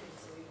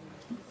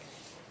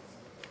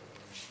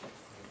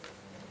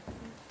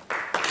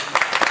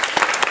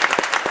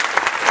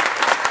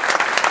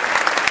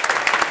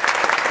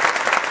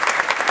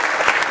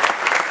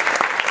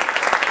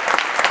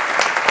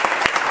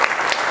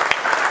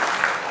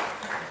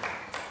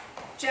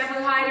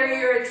 Chaplain Hyder,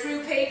 you're a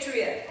true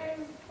patriot.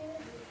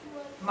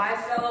 my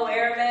fellow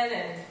airmen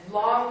and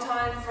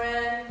longtime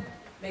friend,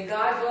 may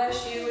God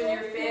bless you and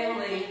your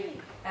family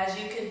as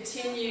you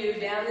continue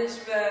down this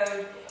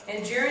road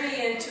and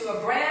journey into a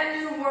brand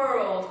new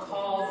world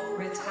called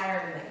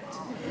retirement.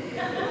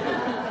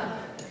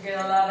 You're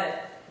going to love it.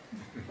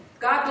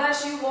 God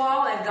bless you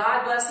all, and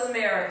God bless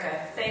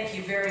America. Thank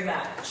you very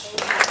much.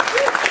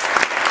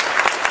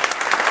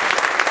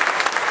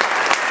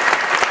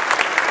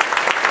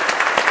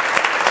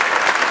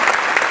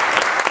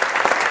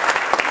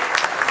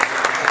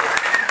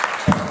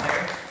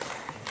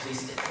 Please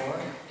step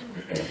forward.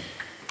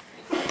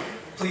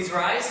 Please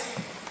rise.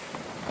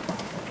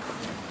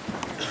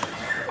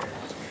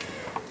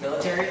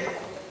 Military,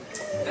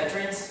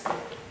 veterans,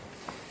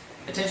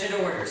 attention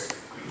to orders.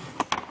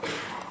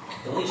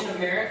 The Legion of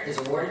Merit is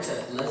awarded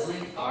to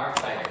Leslie R.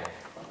 Hyder.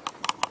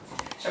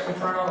 Chaplain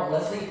Colonel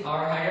Leslie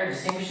R. Hyder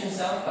distinguished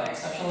himself by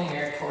exceptionally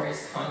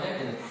meritorious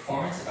conduct in the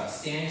performance of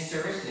outstanding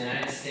service to the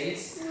United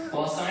States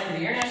while assigned to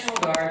the Air National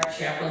Guard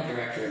Chaplain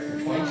Directorate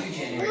from 22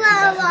 January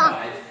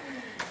 2005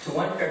 to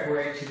 1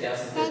 February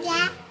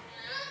 2013.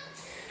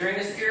 During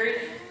this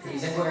period, the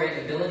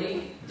exemplary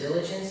ability,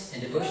 diligence,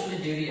 and devotion to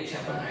duty of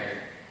Chaplain Hyder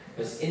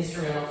was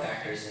instrumental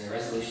factors in the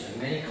resolution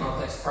of many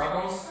complex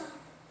problems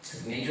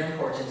of major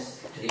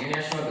importance to the Air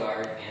National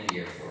Guard and the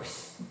Air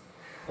Force.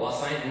 While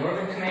assigned to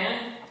Northern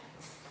Command,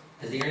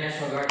 as the Air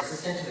National Guard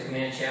Assistant to the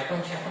Command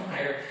Chaplain, Chaplain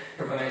Hyder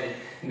provided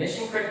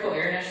mission-critical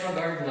Air National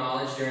Guard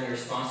knowledge during the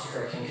response to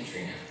Hurricane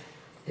Katrina.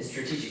 His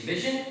strategic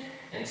vision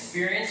and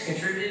experience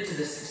contributed to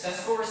the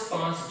successful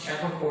response of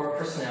Chaplain Corps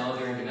personnel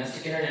during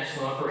domestic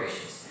international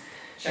operations.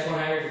 Chaplain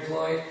Hyder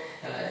deployed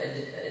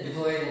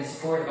in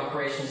support of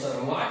Operation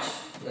Southern Watch,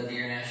 led the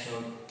Air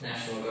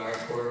National Guard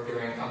Corps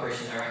during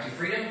Operation Iraqi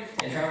Freedom,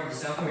 and traveled to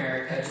South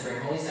America to bring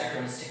holy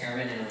sacraments to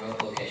airmen in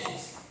remote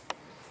locations.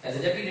 As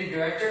the Deputy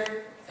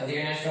Director of the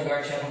Air National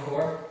Guard Chaplain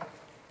Corps,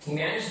 he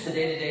managed the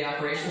day-to-day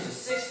operations of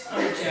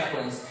 600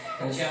 chaplains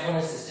and the chaplain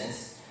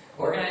assistants,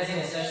 organizing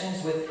the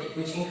sessions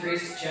which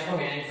increased chaplain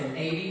manning from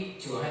 80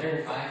 to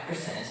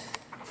 105%.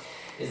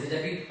 As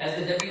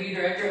the Deputy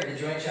Director of the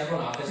Joint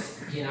Chaplain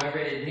Office, he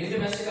inaugurated new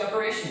domestic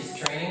operations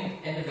training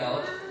and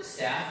developed,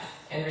 staffed,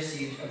 and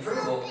received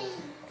approval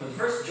for the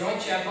first Joint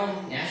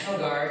Chaplain National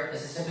Guard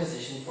Assistant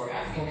position for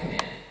African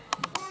Command.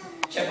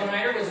 Chaplain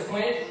Hyder was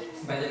appointed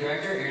by the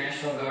Director of Air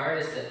National Guard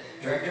as the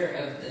Director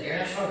of the Air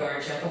National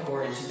Guard Chaplain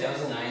Corps in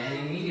 2009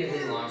 and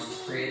immediately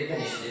launched creative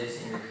initiatives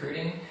in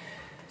recruiting,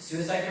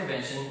 suicide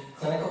prevention,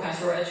 clinical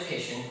pastoral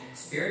education,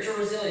 spiritual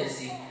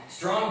resiliency,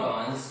 strong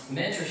bonds,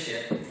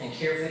 mentorship, and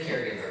care for the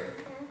caregiver.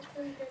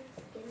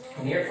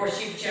 When the Air Force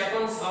Chief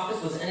Chaplain's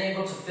Office was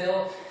unable to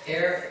fill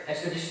Air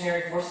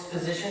Expeditionary Force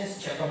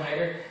positions, Chaplain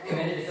Hyder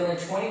committed to filling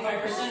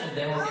 25% of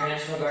them with Air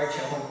National Guard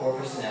Chaplain Corps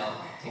personnel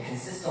and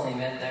consistently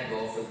met that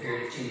goal for the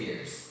period of 2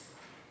 years.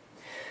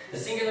 The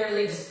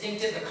singularly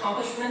distinctive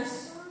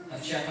accomplishments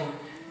of Chaplain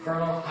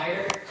Colonel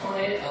Hyder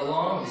culminated a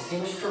long,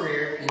 distinguished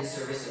career in the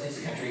service of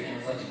his country and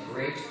reflected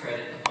great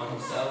credit upon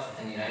himself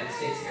and the United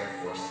States Air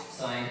Force.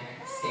 Signed,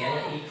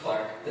 Stanley E.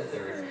 Clark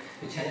III,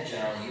 Lieutenant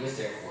General, U.S.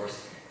 Air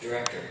Force,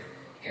 Director,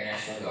 Air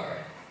National Guard.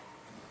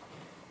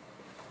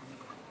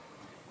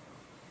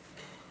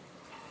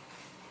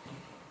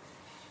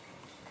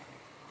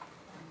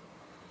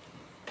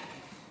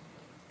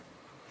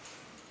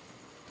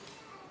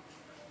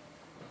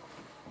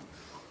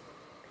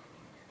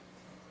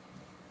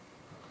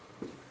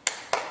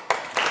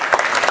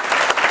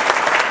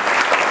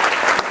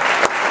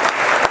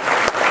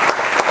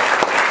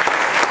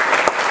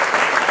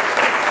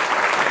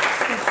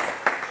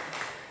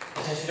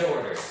 Attention to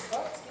orders.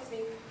 Oh, excuse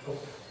me. Oh,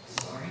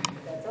 sorry.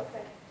 That's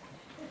okay.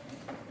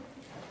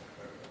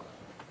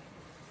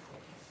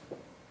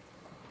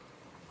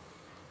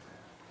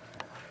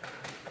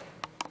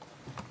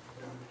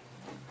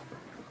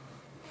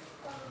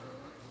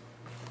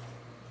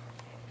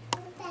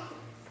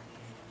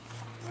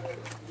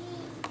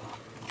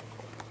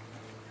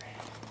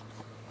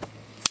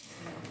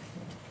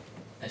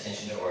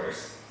 Attention to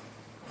orders.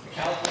 The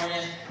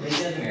California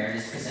Legion of Merit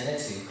is presented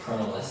to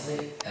Colonel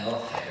Leslie L.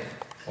 Hyder,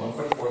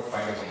 144th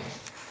Fighter Wing,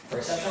 for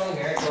exceptionally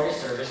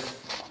meritorious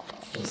service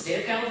in the state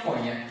of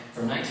California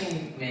from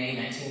 19 May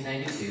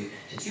 1992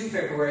 to 2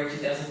 February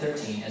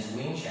 2013 as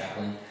Wing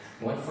Chaplain,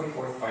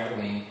 144th Fighter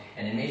Wing,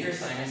 and in major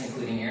assignments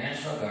including Air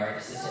National Guard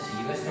Assistant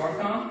to U.S.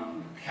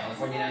 NORTHCOM,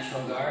 California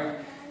National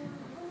Guard,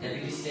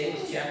 Deputy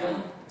State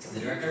Chaplain, the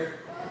Director,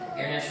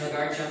 Air National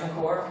Guard Chaplain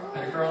Corps.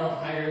 Under Colonel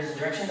Hyder's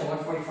direction, the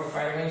 144th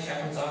Fighter Wing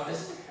Chaplain's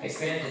Office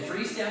expanded to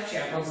 3 staff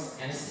chaplains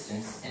and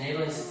assistants,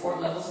 enabling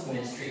support levels of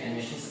ministry and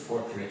mission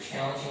support through a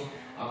challenging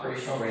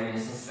operational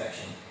readiness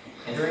inspection.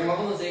 And during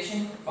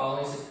mobilization,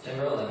 following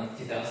September 11,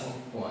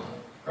 2001,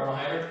 Colonel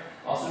Hyder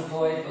also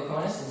deployed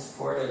OCONUS in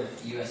support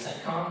of U.S.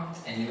 CENTCOM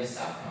and U.S.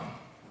 SOUTHCOM,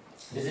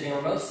 visiting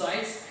remote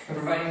sites and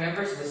providing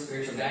members with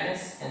spiritual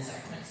guidance and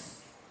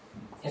sacraments.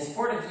 In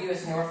support of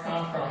U.S.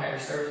 NORTHCOM, Colonel Hyder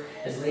served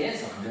as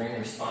liaison during the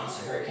response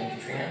to Hurricane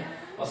Katrina,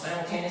 while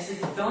simultaneously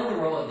fulfilling the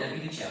role of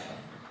Deputy Chaplain,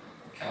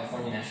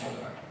 California National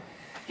Guard.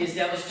 He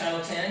established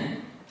Title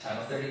 10,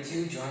 Title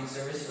 32 Joint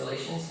Service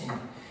Relations in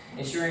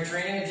ensuring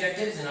training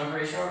objectives and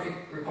operational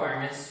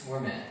requirements were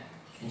met.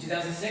 In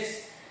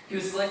 2006, he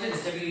was selected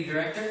as Deputy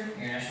Director,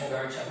 Air National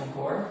Guard Chaplain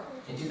Corps.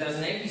 In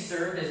 2008, he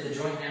served as the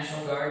Joint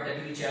National Guard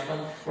Deputy Chaplain,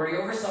 where he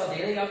oversaw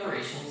daily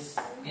operations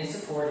in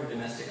support of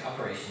domestic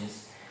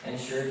operations and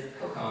ensured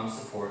COCOM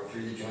support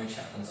through the Joint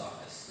Chaplain's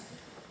Office.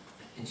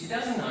 In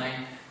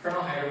 2009,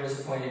 Colonel Hyder was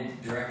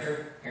appointed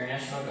Director, Air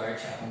National Guard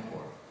Chaplain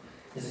Corps.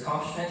 His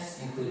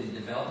accomplishments included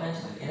development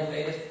of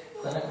innovative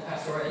clinical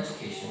pastoral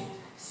education,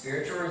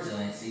 spiritual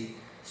resiliency,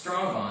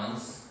 strong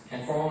bonds,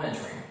 and formal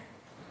mentoring.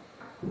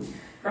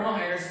 Colonel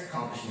Hyder's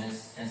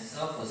accomplishments and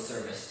selfless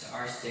service to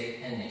our state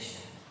and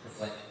nation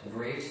reflect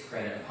great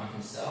credit upon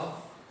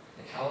himself,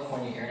 the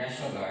California Air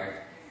National Guard,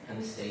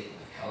 and the state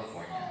of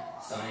California.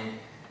 Signed,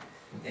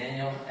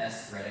 Daniel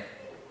S. Reddick,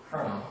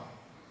 Colonel,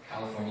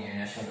 California Air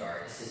National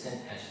Guard,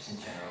 Assistant Adjutant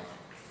General,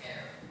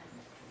 Air.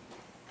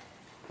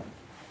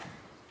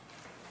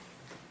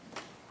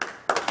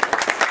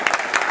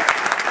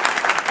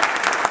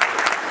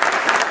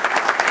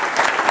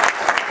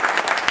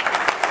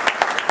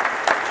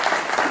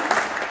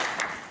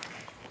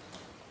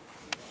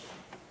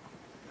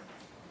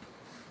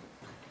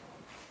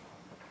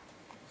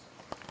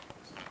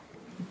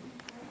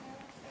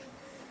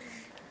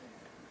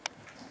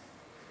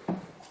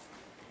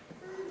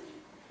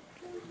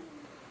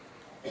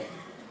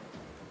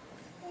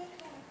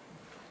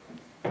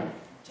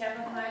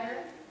 Chaplain Hyder,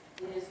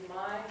 it is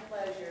my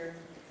pleasure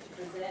to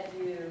present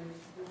you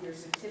with your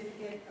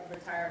certificate of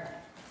retirement.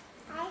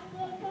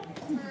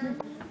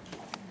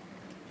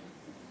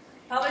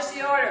 Publish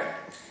the order.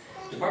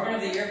 Department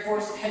of the Air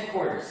Force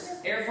Headquarters,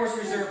 Air Force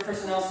Reserve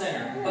Personnel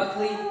Center,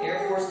 Buckley,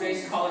 Air Force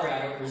Base,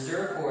 Colorado,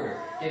 Reserve Order,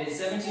 dated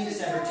 17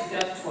 December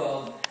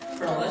 2012.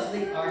 Colonel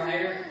Leslie R.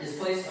 Hyder is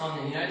placed on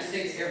the United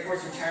States Air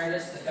Force retirement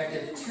list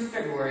effective 2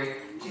 February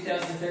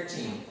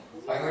 2013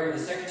 by order of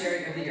the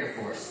Secretary of the Air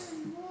Force.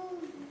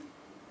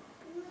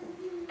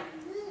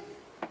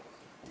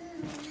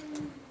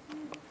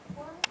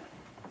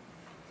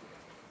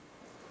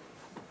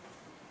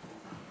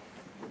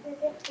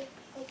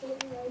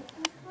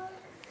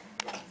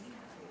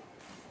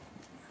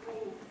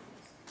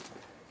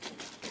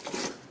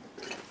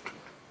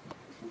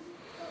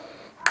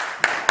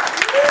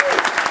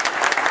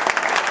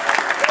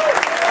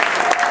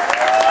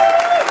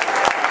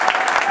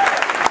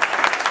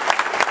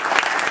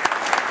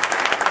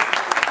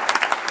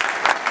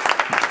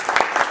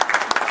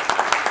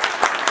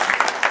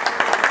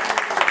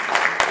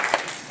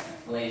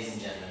 Ladies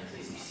and gentlemen,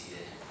 please be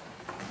seated.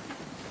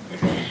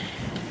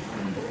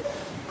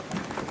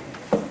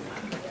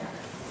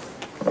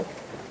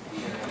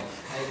 General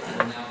Kite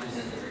will now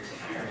present the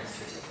retirement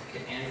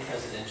certificate and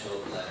presidential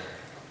letter.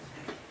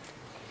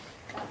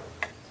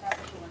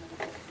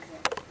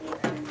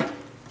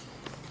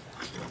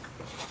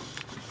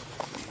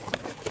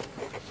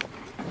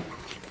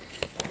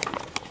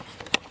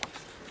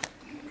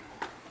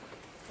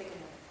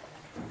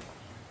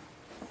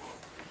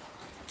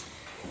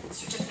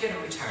 Certificate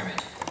of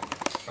Retirement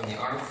from the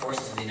Armed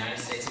Forces of the United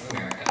States of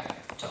America.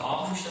 To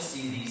all who shall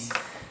see these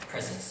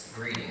presents,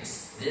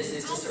 greetings. This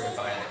is to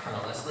certify that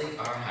Colonel Leslie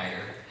R.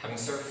 Hyder, having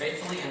served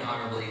faithfully and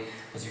honorably,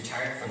 was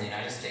retired from the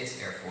United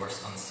States Air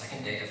Force on the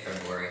 2nd day of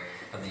February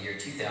of the year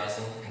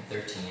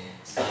 2013.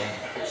 Signed,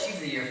 Chief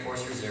of the Air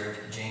Force Reserve,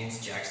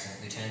 James Jackson,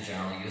 Lieutenant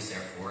General, U.S.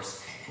 Air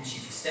Force, and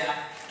Chief of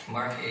Staff,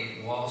 Mark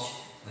A. Walsh,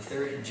 the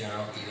 3rd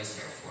General, U.S.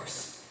 Air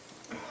Force.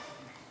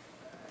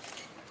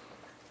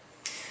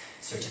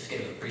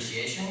 Certificate of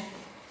Appreciation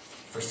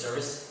for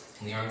service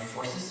in the Armed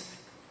Forces.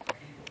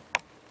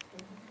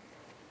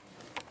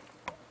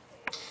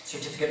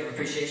 Certificate of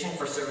Appreciation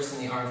for service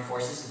in the Armed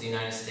Forces of the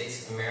United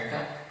States of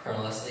America,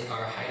 Colonel Leslie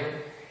R.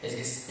 Hyder, is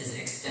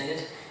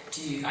extended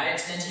to you. I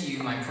extend to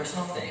you my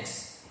personal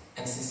thanks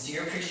and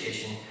sincere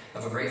appreciation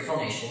of a grateful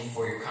nation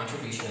for your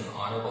contribution of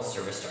honorable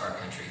service to our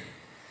country.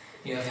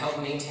 You have helped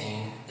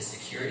maintain the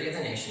security of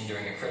the nation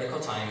during a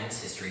critical time in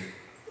its history,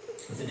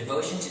 with a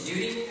devotion to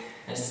duty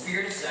and a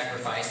spirit of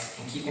sacrifice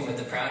in keeping with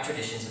the proud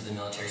traditions of the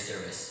military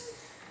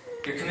service.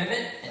 Your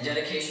commitment and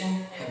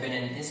dedication have been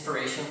an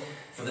inspiration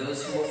for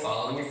those who will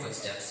follow in your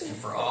footsteps and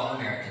for all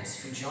Americans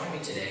who join me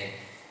today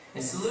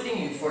in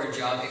saluting you for a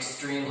job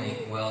extremely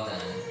well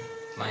done.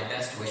 My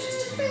best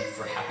wishes to you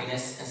for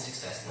happiness and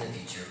success in the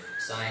future.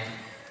 Signed,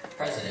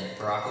 President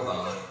Barack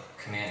Obama,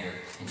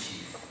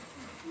 Commander-in-Chief.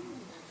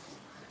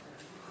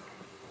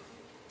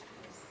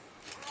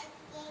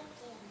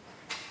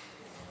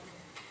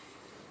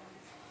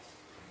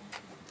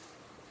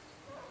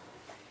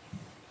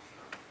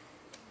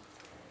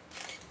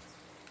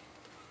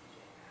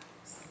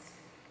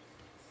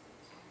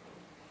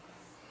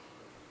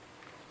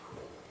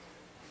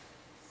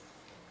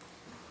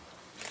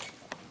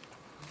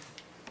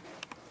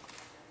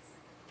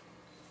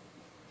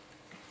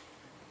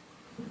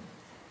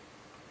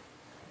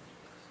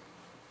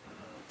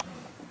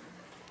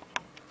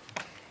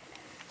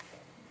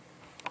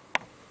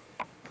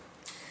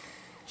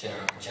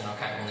 General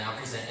Kite will now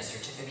present a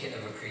certificate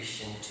of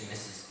appreciation to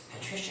Mrs.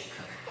 Patricia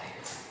Cook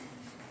Hyder.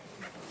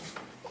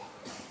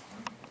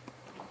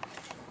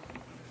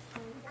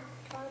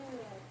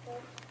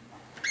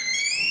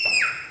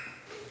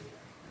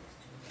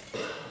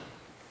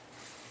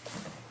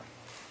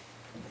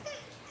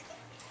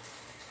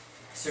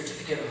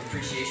 Certificate of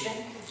Appreciation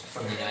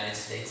from the United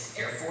States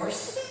Air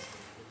Force.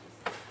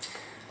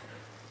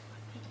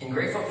 In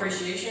grateful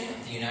appreciation,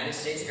 the United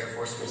States Air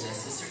Force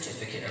presents this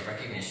certificate of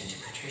recognition to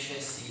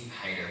Patricia C.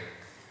 Hyder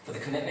for the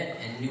commitment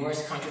and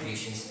numerous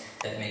contributions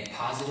that made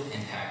positive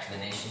impact to the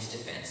nation's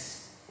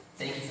defense.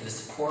 Thank you for the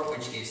support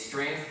which gave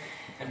strength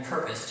and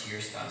purpose to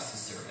your spouse's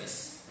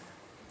service.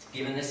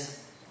 Given this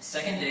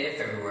second day of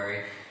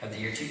February of the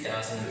year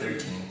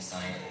 2013,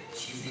 signed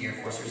Chief of the Air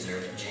Force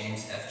Reserve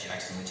James F.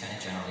 Jackson, Lieutenant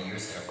General,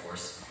 U.S. Air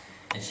Force,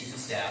 and Chief of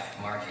Staff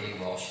Mark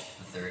A. Walsh,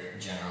 III,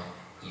 General,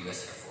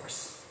 U.S. Air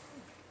Force.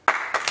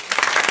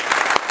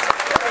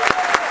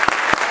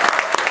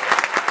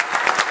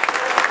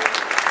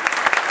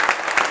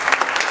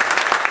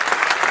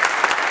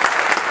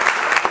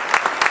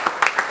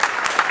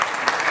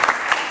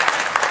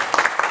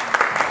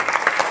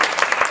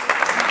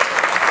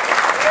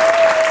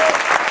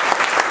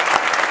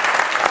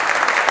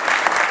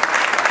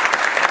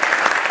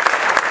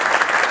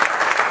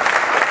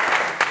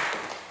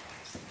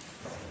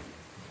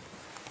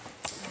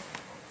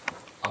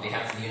 On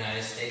behalf of the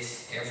United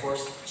States Air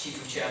Force, Chief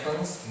of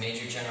Chaplains,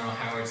 Major General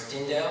Howard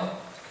Stindell,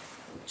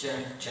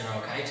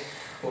 General Kite,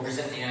 will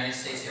present the United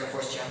States Air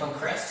Force Chaplain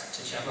Crest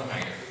to Chaplain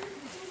Hyder.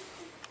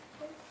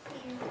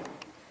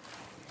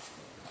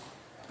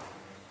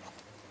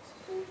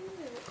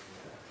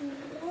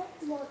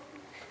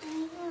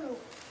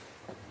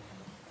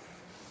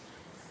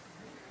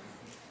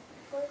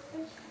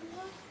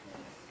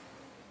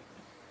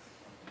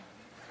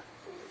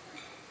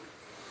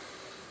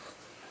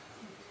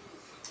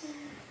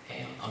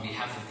 On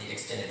behalf of the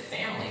extended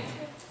family,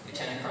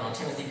 Lieutenant Colonel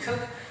Timothy Cook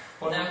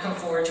will now come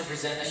forward to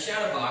present a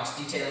shadow box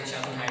detailing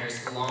Chaplain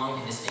Hyder's long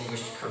and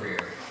distinguished career.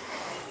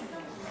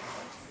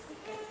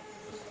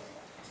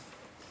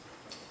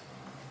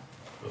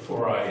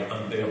 Before I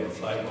unveil the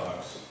flag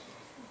box,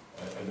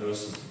 I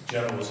noticed the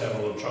General was having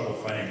a little trouble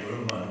finding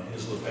room on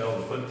his lapel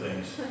to put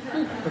things.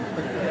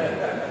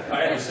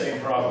 I had the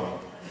same problem.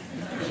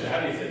 He said,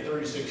 how do you fit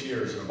 36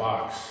 years in a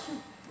box?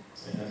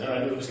 And then I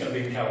knew it was going to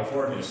be in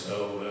California,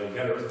 so you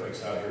got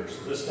earthquakes out here.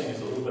 So this thing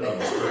is a little bit on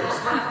the straight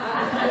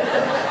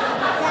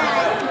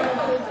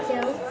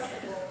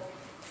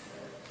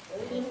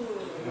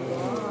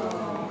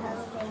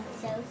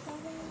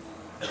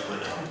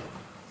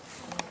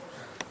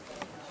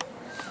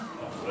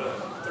What a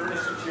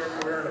 36-year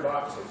career in a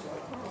box looks like.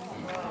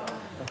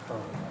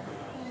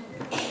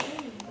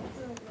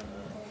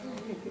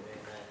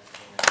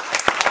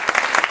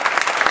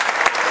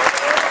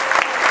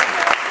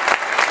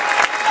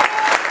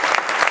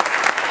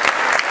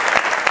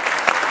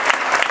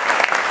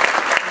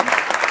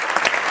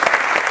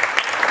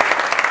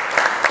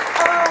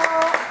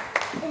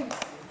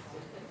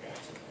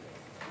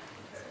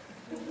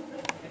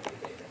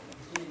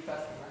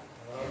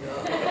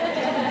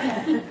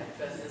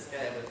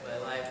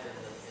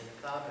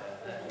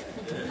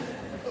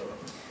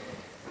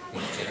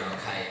 General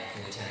Kite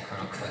and Lieutenant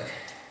Colonel Cook.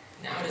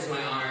 Now it is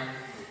my honor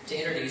to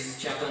introduce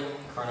Chaplain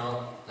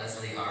Colonel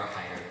Leslie R.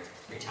 Hyder,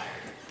 retired.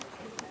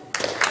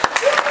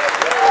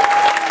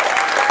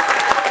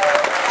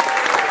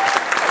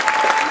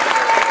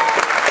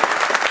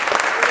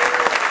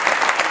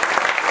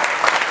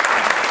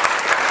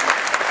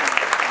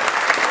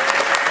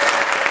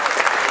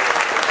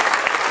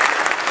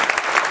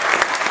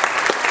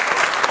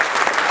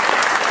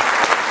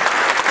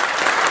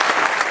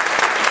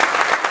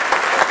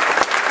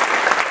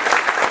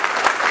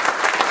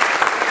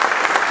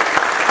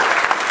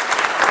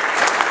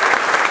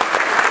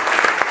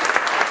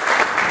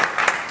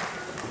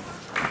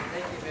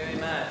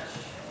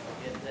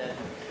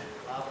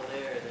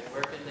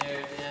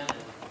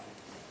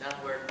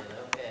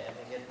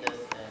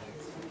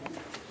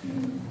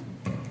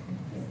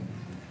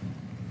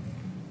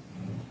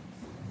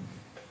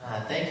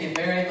 Thank you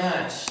very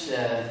much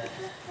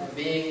for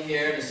being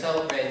here to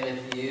celebrate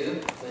with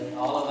you, with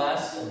all of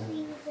us,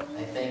 and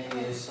I thank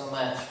you so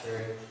much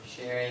for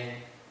sharing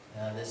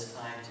this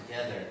time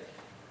together.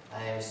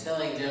 I was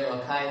telling General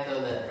Kite,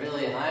 though, that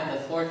really I'm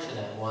the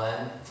fortunate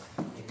one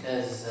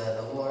because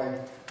the Lord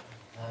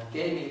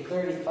gave me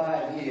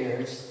 35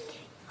 years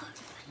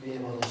to be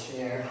able to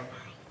share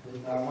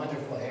with our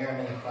wonderful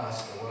airmen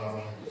across the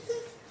world.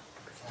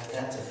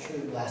 That's a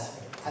true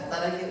blessing. I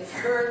thought I'd get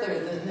further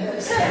than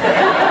this. This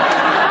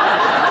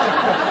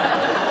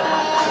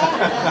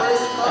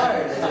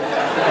hard.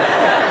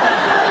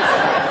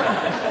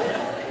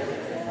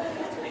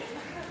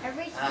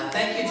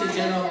 Thank you to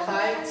General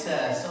Kite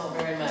so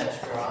very much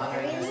for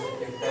honoring us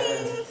with your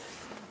presence.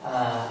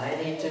 I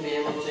need to be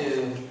able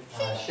to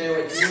share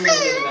with you a little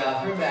bit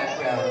about her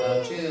background,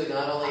 though, too.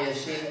 Not only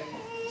has she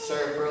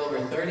served for over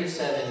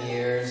 37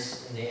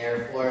 years in the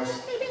Air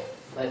Force,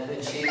 but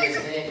when she was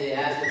named the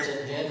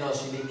Adjutant General,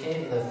 she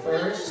became the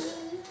first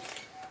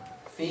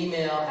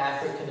female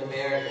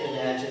African-American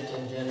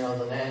Adjutant General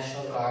the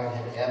National Guard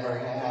had ever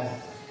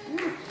had.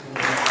 I'm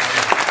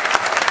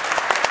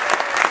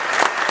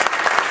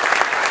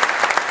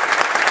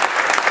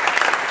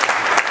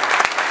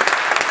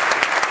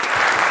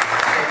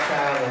so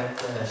proud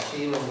that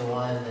she was the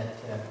one that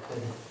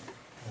could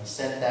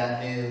set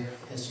that new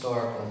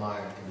historical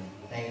mark.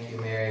 And thank you,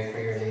 Mary, for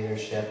your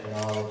leadership and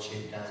all that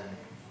you've done.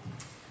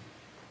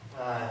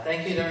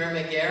 Thank you to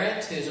Irma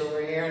Garrett, who's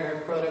over here in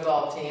her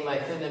protocol team. I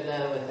couldn't have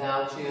done it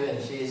without you,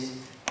 and she's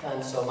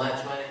done so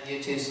much. Why don't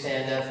you two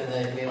stand up, and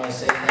then we want to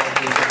say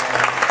thank you to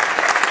her.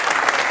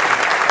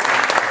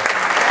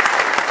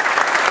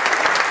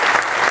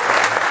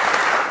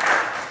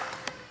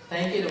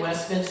 Thank you to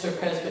Westminster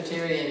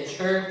Presbyterian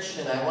Church,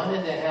 and I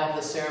wanted to have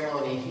the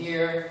ceremony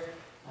here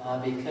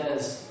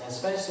because,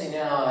 especially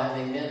now,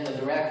 having been the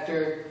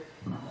director,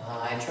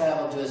 I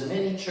traveled to as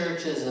many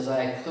churches as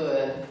I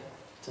could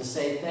to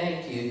say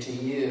thank you to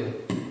you.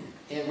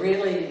 It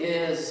really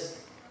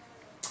is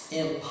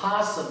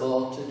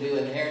impossible to do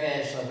an Air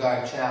National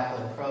Guard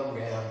chaplain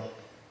program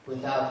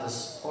without the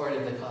support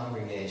of the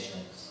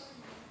congregations,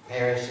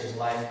 parishes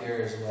like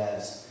yours,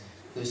 Wes,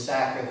 who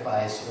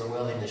sacrifice, who are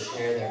willing to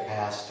share their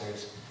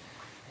pastors.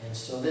 And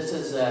so this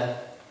is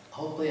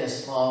hopefully a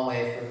small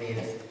way for me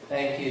to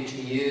thank you to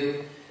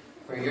you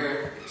for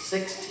your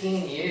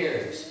 16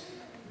 years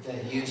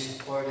that you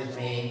supported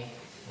me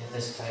in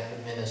this type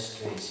of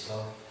ministry.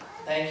 So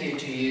thank you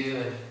to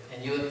you,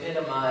 and you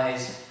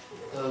epitomize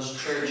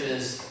those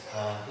churches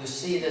who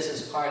see this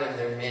as part of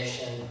their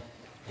mission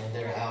and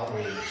their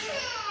outreach.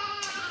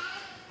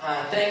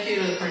 Thank you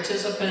to the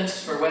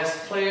participants for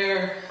West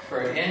Clare,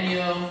 for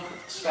Enyo,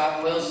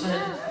 Scott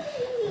Wilson.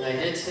 And I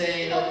did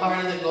say,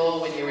 part of the goal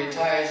when you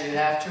retire is you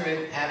have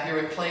to have your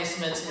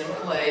replacements in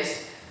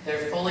place.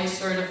 They're fully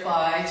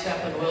certified,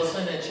 Chaplain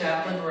Wilson and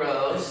Chaplain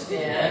Rose,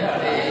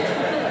 and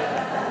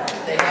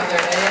they have their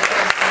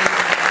AFSC.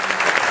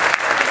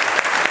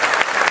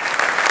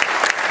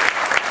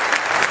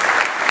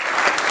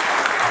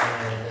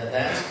 And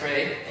that's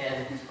great.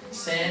 And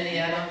Sandy,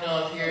 I don't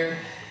know if you're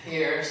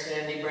here,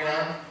 Sandy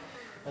Brown,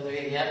 whether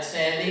you have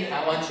Sandy,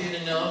 I want you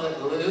to know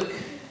that Luke,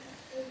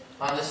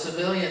 on the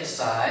civilian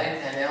side,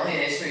 and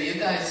Eliezer, you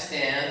guys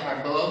stand,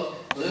 are both,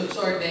 Luke's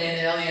ordained,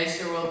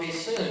 Eliezer will be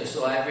soon,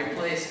 so I've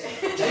replaced 2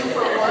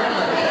 for 1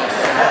 on each.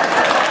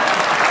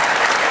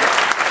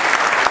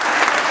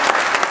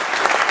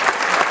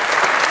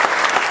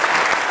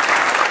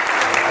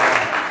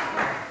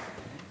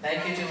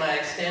 Thank you to my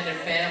extended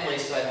family,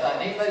 so I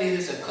thought, anybody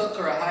who's a cook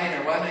or a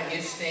hider, why don't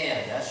you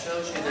stand? That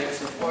shows you they're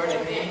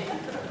supporting me.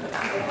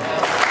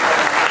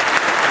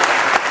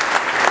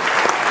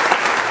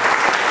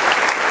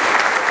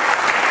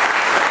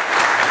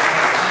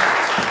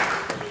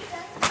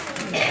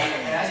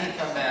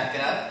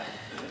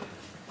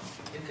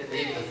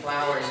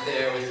 Flowers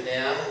there with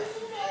them.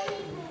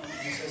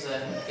 This is a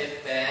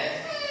gift bag.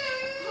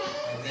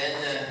 And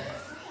then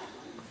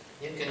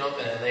you can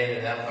open it later,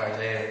 that part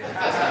later.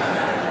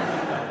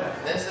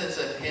 This is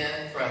a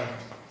pin from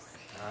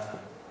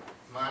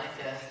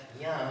Monica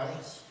Young,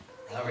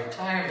 a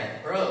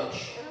retirement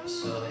brooch,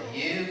 so that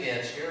you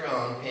get your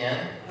own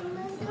pin.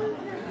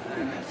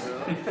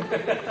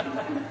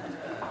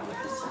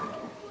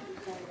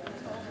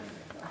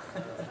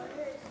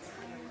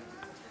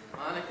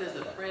 Monica's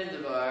a friend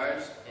of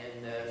ours,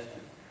 and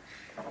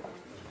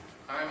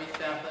Army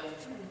chaplain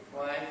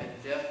wife, and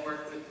Jeff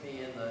worked with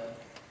me in the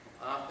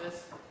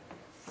office.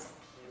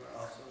 They were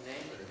also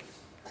neighbors.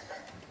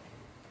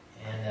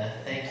 And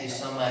thank you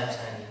so much,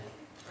 honey.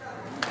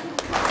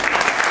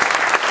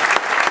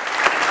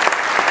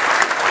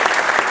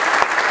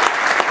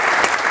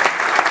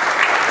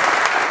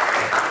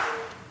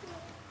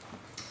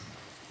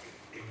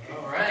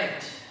 All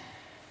right.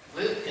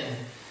 Luke and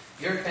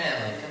your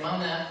family, come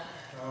on up.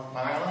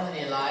 Marla and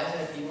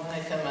Eliza, if you want to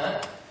come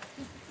up,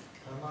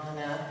 come on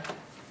up.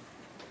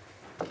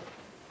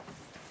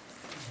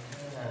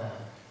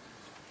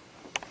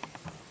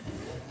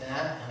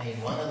 I mean,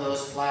 one of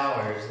those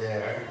flowers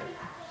there.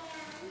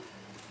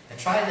 I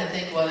tried to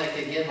think what I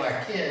could give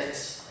our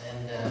kids,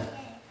 and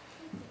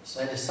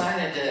so I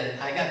decided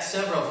I got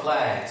several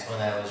flags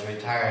when I was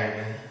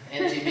retiring.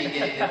 NGB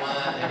gave me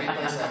one, every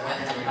place I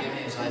went they were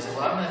giving me, so I said,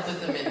 well, I'm going to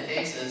put them in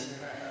cases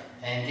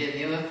and give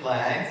you a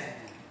flag.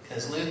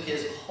 Because Luke,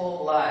 his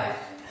whole life,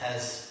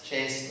 has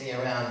chased me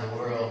around the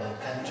world and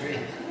country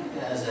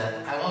as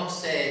I won't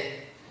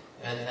say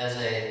as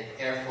a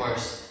Air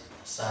Force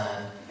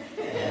son,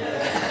 and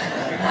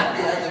not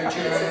the other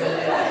children.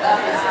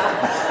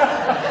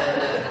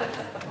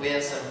 And we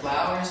have some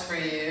flowers for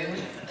you,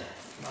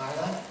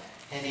 Marla,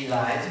 and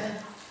Eliza.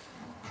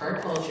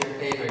 Purple's your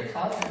favorite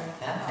color.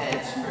 That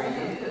bag's for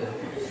you.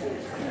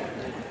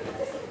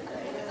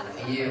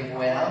 You're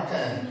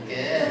welcome.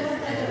 Good.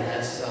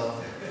 And so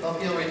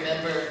hope you'll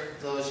remember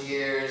those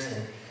years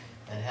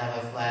and have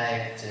a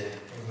flag to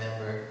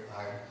remember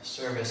our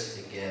service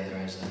together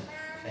as a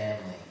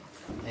family.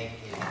 Thank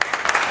you.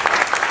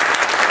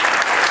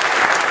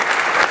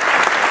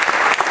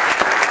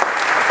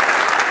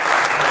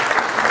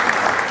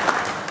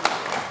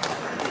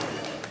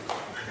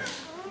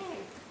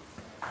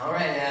 All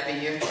right, Abby,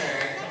 your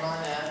turn. Come on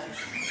up.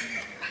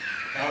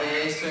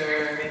 Eliezer,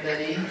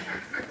 everybody.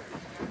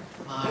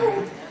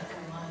 Maria,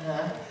 come on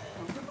up.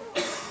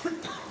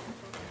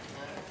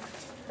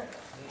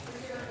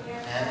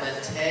 And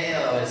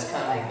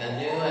having the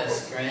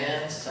newest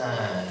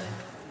grandson.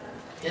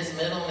 His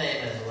middle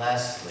name is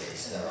Leslie,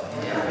 so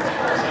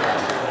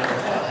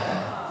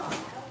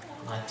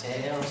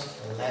Mateo's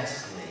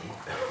Leslie.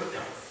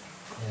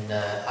 And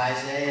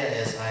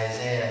Isaiah is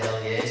Isaiah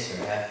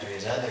Eliezer after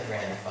his other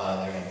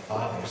grandfather and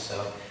father.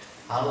 So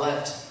I'll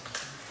let,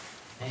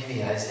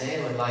 maybe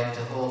Isaiah would like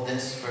to hold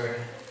this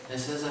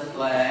this is a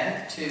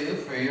flag too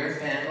for your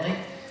family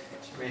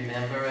to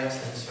remember us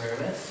in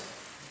service.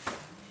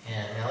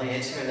 And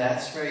Eliezer,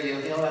 that's for you.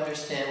 He'll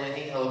understand when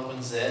he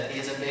opens it.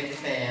 He's a big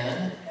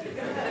fan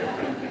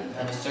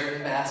of a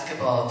certain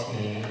basketball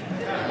team.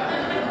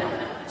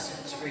 So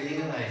it's for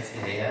you,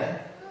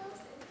 Isaiah.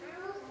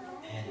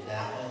 And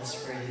that one's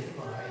for you,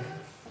 Mari.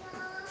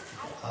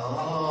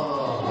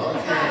 Oh,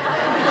 okay.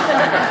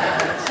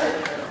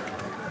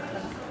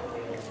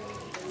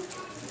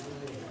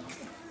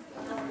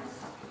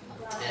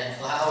 And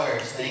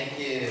flowers, thank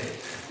you.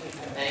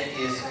 Thank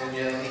you,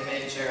 Sergio. He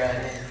made sure I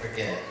didn't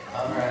forget.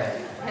 All right.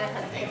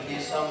 Thank you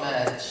so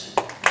much.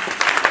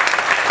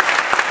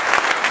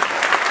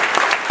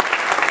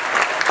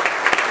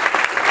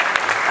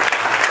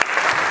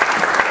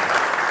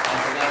 I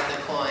forgot the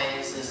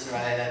coins. This is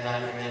right. I'm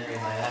not remembering. I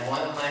have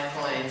one of my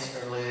coins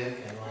for Luke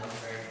and one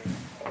for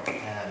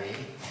Abby.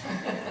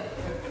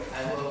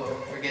 I will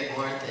forget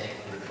more things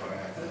before I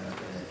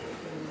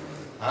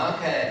forget.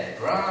 Okay,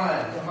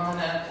 Ron, come on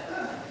up.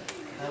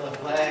 Have a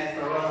flag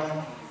for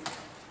Ron.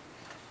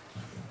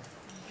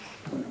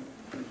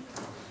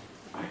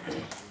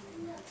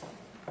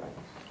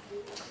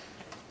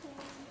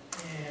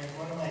 And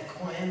one of my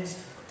coins.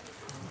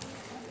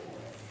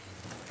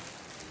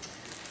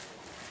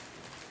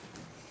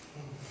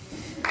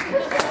 I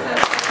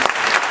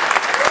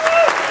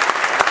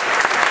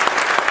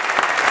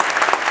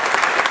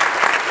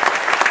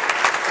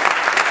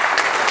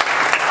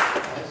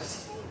was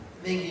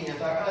thinking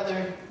of our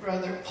other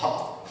brother,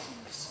 Paul.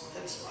 So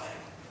that's why.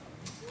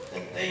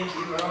 And thank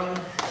you, Ron.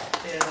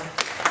 Yeah.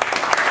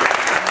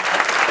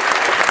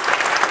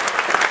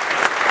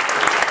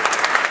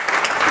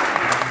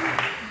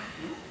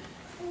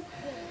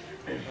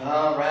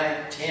 All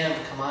right, Tim,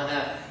 come on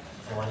up.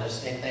 I want to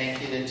say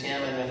thank you to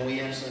Tim, and then we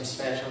have some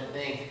special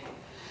thing.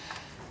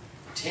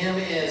 Tim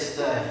is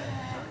the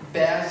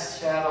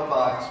best shadow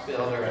box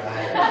builder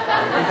I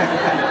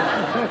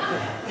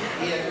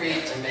ever. He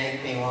agreed to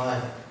make me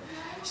one,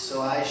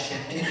 so I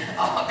shipped him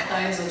all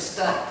kinds of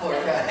stuff for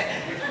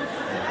guy.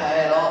 I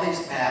had all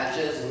these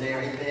patches and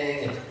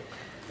everything,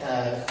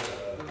 and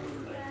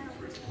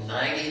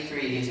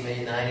 93, he's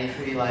made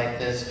 93 like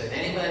this, but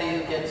anybody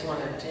who gets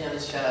one of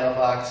Tim's shadow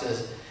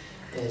boxes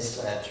is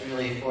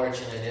truly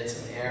fortunate. It's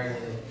an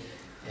heirloom,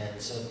 and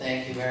so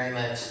thank you very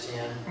much,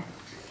 Tim.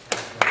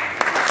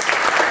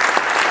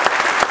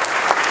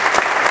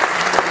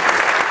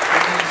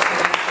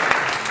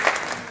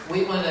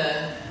 We want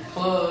to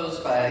close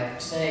by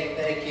saying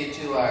thank you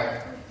to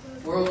our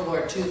World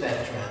War II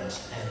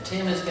veterans, and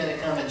Tim is going to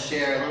come and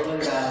share a little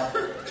bit about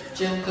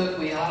Jim Cook.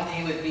 We thought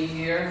he would be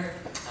here,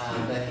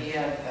 but he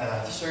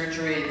had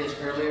surgery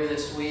earlier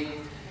this week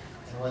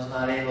and was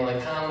not able to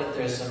come, but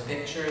there's some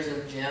pictures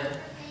of Jim.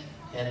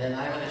 And then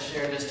I'm going to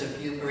share just a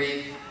few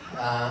brief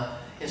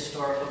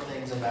historical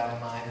things about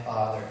my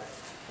father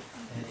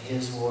and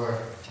his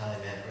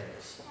wartime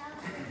efforts.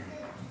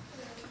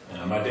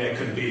 My dad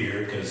couldn't be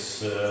here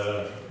because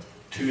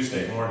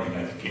Tuesday morning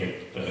I think he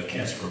had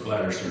cancer for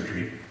bladder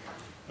surgery.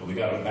 We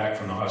got him back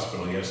from the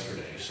hospital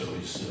yesterday, so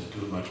he's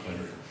doing much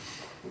better.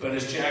 But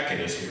his jacket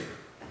is here.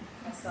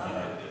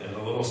 And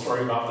a little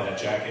story about that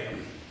jacket.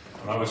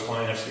 When I was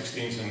flying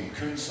F-16s in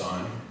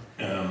Kunsan,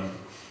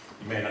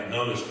 you may not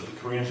know this, but the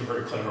Koreans are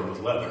very clever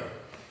with leather.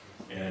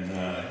 And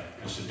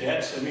I said,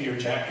 Dad, send me your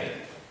jacket.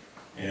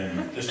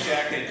 And this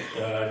jacket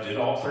did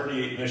all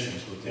 38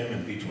 missions with him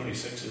in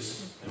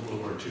B-26s in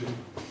World War II.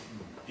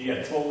 He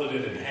had folded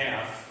it in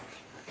half,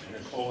 and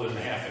then folded it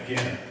in half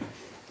again.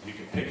 You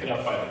could pick it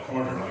up by the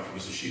corner like it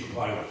was a sheet of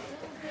plywood.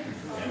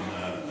 And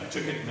I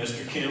took it to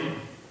Mr. Kim.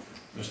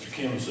 Mr.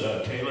 Kim's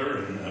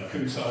tailor in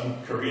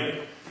Kunsan,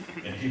 Korea,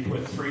 and he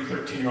put 3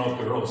 13-year-old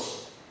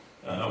girls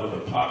with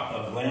a pot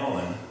of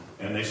lanolin,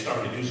 and they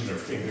started using their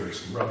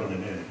fingers and rubbing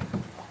it in.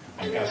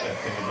 I got that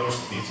thing, and those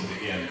needs it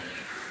again.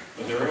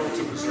 But they were able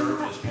to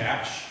preserve his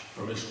patch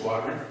from his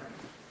squadron.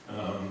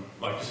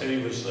 Like I said,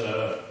 he was,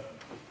 I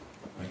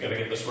got to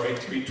get this right,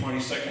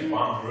 322nd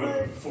Bomb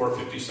Group,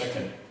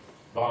 452nd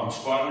Bomb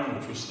Squadron,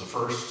 which was the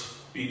first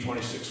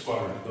B-26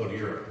 squadron to go to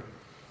Europe.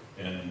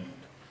 And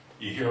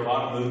you hear a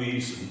lot of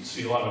movies and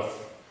see a lot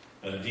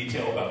of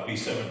detail about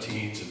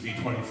B-17s and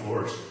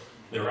B-24s.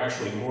 There were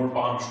actually more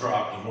bombs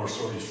dropped and more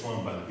sorties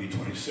flown by the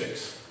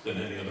B-26 than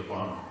any other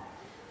bomber.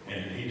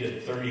 And he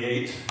did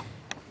 38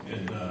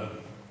 in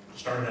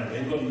starting out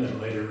in England and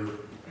later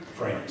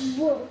France.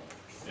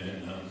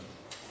 And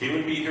he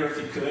would be here if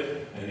he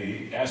could, and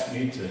he asked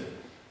me to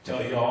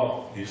tell you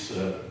all he's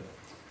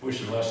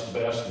wishing Les the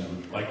best and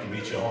would like to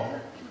meet you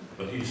all.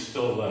 But he's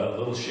still a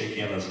little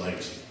shaky on his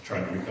legs,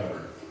 trying to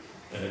recover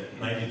at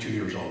 92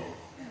 years old.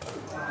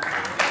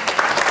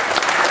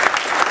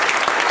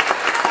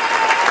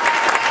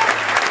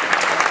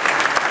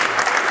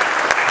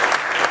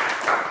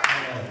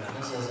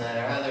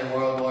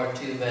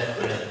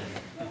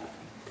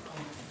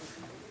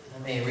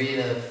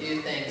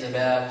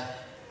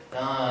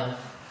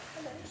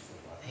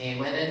 He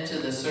went into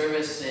the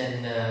service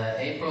in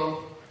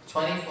April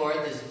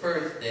 24th, his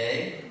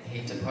birthday.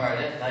 He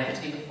departed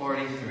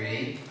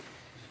 1943,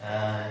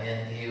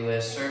 and he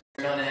was served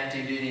on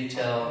active duty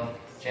till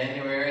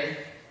January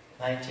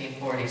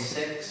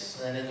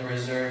 1946, and in the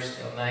reserves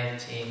till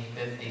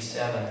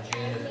 1957,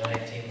 June of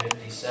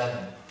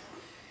 1957.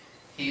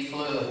 He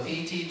flew a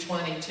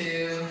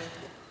PT-22,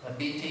 a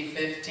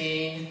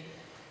BT-15,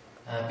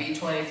 a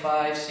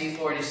B-25,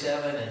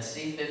 C-47, and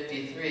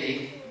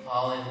C-53,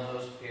 all in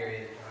those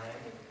period of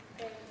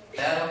time.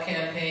 Battle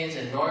campaigns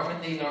in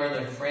Normandy,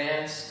 northern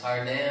France,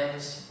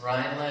 Ardennes,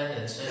 Rhineland,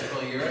 and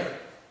Central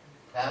Europe.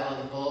 Battle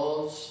of the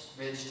Bulge,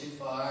 Bridge Too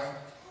Far,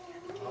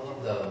 all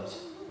of those.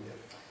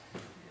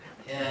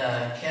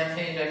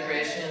 Campaign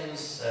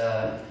decorations,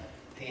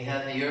 he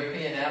had the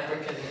European,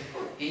 African,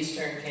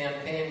 Eastern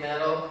Campaign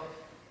Medal,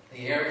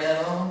 the Air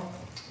Medal,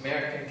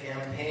 American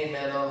Campaign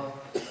Medal,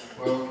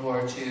 World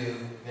War II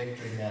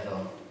Victory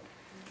Medal.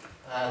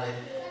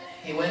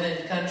 He went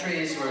into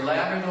countries where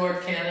Labrador,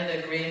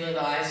 Canada, Greenland,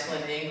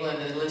 Iceland,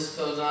 England, and the list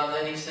goes on.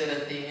 Then he said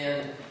at the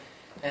end,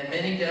 and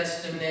many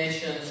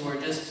destinations were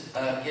just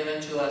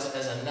given to us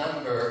as a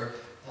number.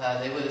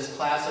 They would have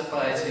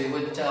classified, so he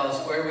wouldn't tell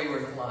us where we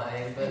were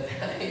flying, but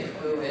he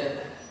flew in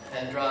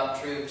and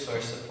dropped troops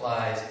or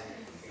supplies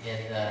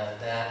in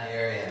that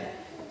area.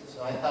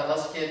 So I thought,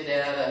 let's give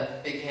Dad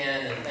a big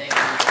hand and thank you.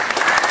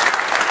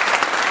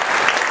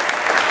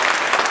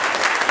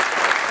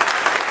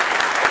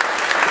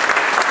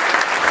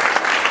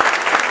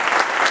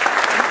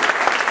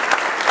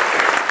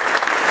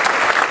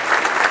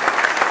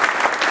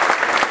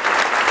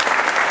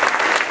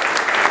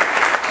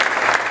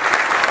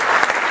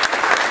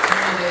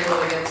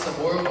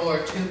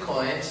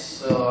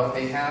 On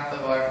behalf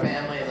of our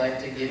family, I'd like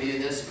to give you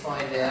this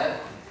coin, Dad,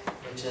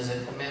 which is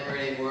a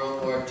commemorative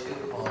World War II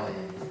coin.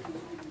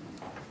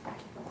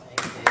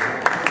 Thank you.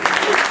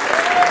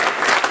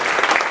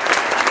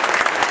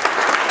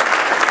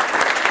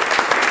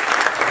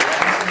 The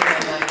last thing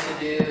I'd like to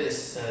do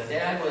is,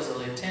 Dad was a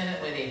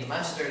lieutenant when he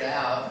mustered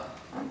out.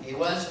 He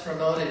was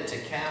promoted to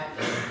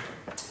captain,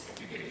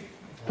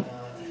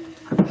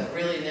 but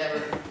really never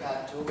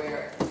got to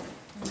wear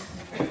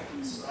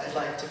it. So I'd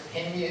like to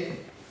pin you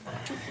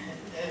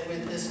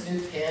with this new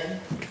pin.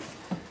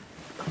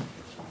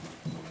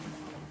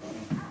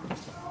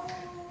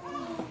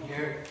 You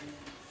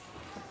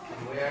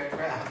wear it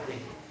proudly.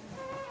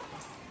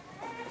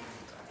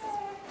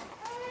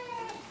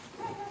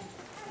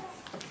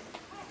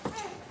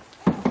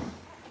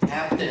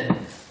 Captain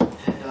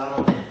and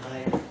Donald and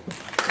Hyder.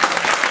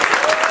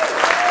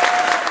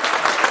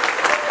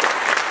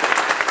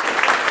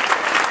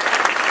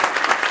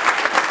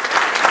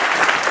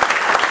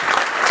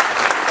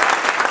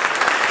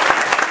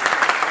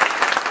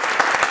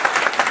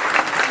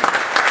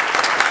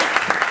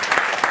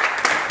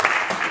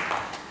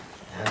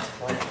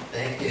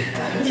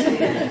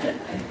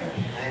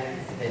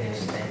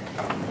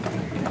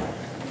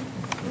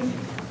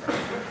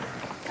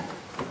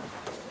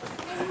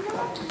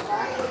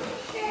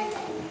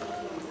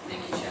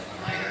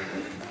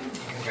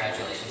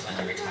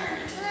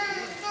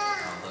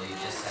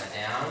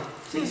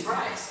 Please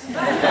rise.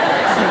 Right,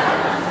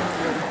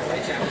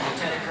 Chaplain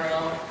Lieutenant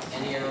Colonel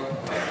Ennio.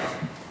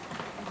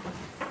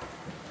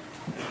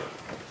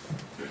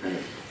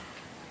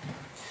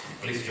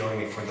 Please join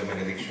me for the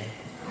benediction.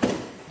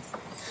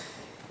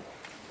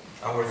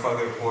 Our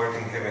Father who art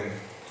in heaven,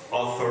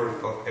 author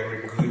of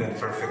every good and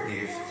perfect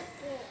gift,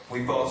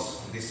 we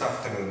pause this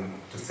afternoon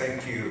to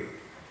thank you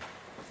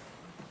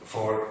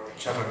for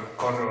Chaplain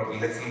Col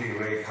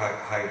Les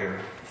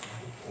Hyder,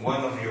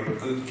 one of your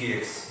good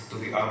gifts to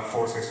the armed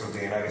forces of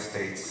the United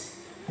States.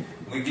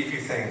 We give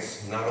you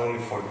thanks not only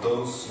for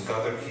those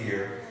gathered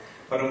here,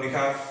 but on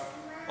behalf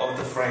of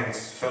the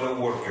friends, fellow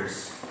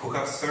workers who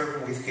have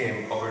served with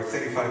him over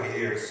 35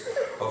 years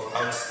of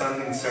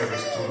outstanding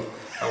service to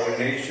our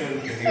nation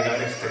in the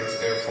United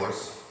States Air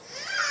Force.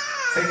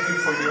 Thank you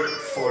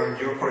for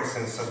your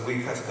presence as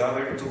we have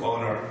gathered to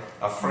honor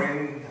a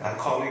friend, a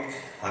colleague,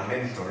 a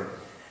mentor,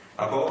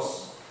 a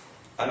boss,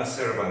 and a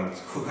servant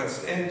who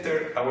has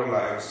entered our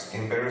lives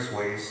in various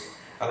ways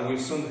and will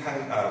soon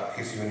hang up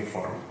his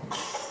uniform.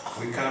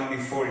 We come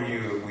before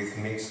you with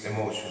mixed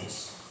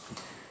emotions.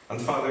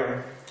 And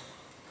Father,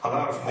 a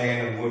lot of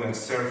men and women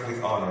serve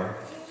with honor.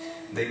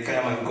 They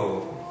come and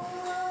go.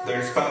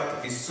 Their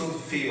spot is soon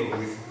filled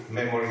with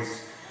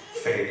memories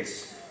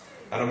fades,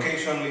 and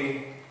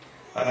occasionally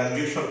an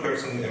unusual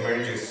person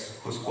emerges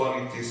whose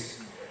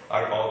qualities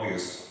are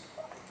obvious,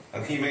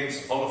 and he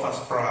makes all of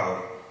us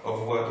proud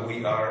of what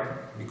we are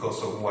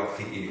because of what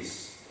he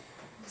is.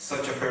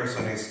 Such a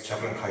person is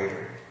Chaplain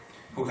Hyder,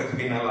 who has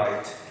been a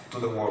light to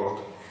the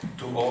world,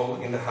 to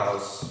all in the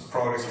house,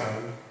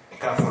 Protestant,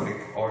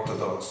 Catholic,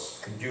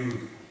 Orthodox,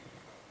 Jew,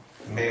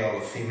 male,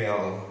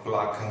 female,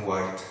 black and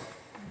white,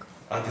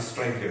 and the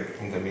stranger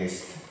in the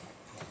midst.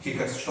 He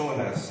has shown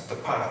us the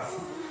path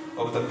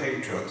of the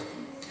patriot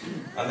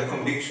and the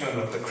conviction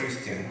of the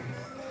Christian.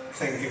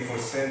 Thank you for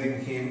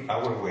sending him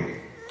our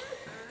way.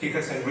 He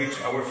has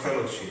enriched our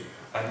fellowship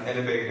and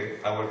elevated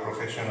our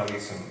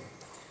professionalism.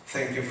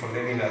 Thank you for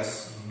letting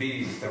us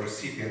be the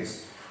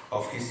recipients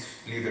of his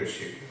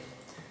leadership,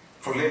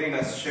 for letting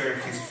us share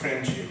his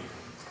friendship,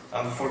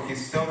 and for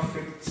his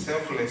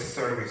selfless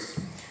service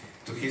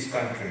to his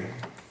country,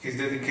 his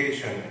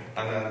dedication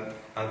and an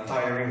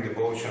untiring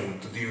devotion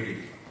to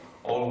duty,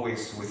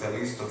 always with a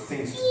list of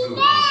things to do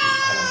in his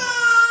hand.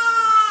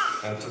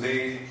 And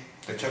today,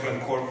 the Chaplain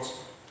Corps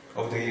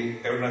of the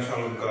Air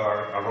National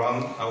Guard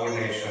around our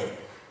nation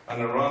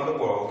and around the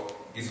world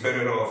is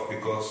better off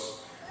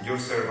because your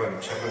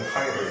servant, Chaplain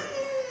Hyder,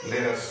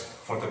 led us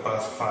for the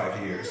past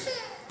 5 years.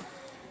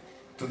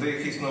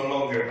 Today, he's no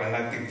longer an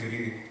active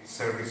duty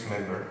service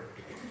member.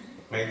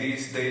 May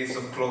these days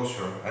of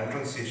closure and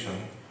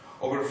transition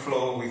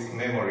overflow with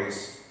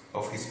memories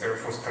of his Air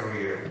Force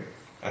career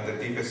and the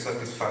deepest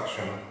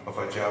satisfaction of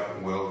a job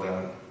well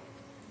done.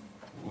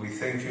 We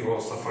thank you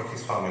also for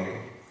his family,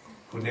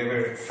 who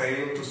never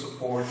failed to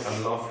support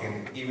and love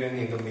him even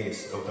in the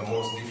midst of the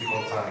most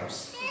difficult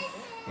times.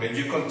 May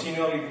you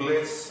continually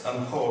bless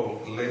and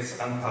hold Les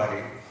and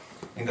Patty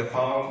in the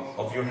palm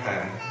of your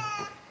hand.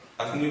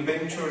 As new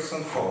ventures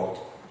unfold,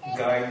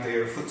 guide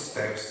their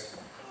footsteps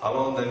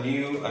along the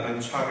new and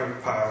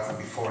uncharted path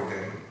before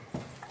them,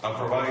 and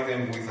provide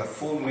them with a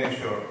full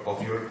measure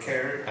of your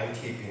care and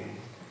keeping.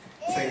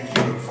 Thank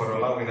you for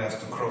allowing us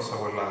to cross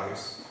our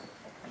lives.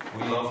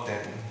 We love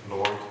them,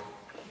 Lord,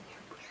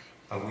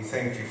 and we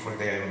thank you for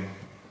them,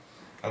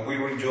 and we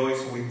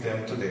rejoice with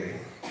them today.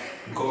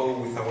 Go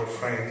with our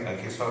friend and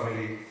his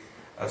family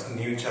as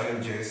new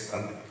challenges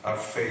are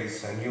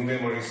faced and new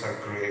memories are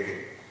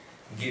created.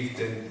 Give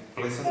them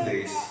pleasant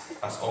days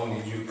as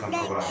only you can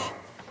provide.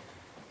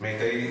 May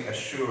they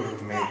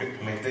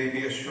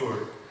be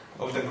assured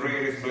of the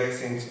greatest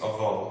blessings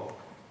of all.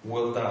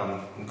 Well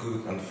done,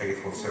 good and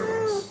faithful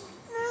servants.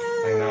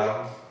 And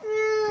now,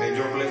 may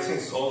your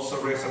blessings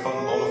also rest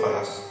upon all of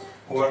us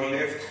who are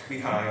left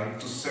behind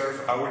to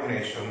serve our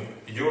nation,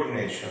 your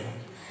nation,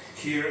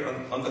 here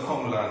on the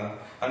homeland,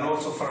 and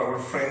also for our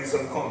friends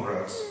and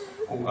comrades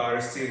who are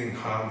still in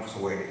harm's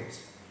way.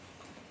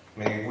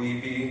 May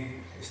we be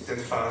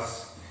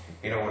steadfast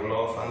in our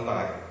love and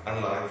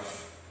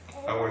life,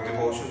 our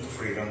devotion to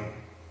freedom,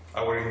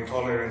 our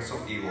intolerance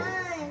of evil,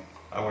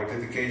 our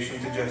dedication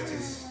to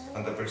justice,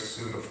 and the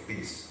pursuit of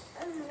peace.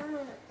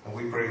 And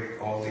we pray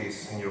all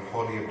this in your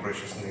holy and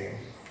precious name,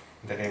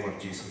 in the name of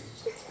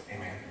Jesus.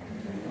 Amen.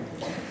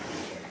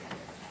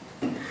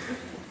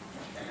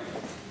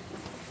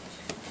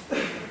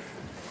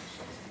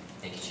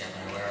 Thank you,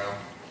 Chaplain Aguero.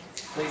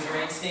 Please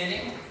remain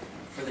standing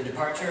for the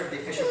departure of the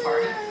official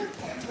party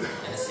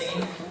and the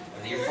singing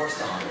of the Air Force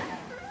song.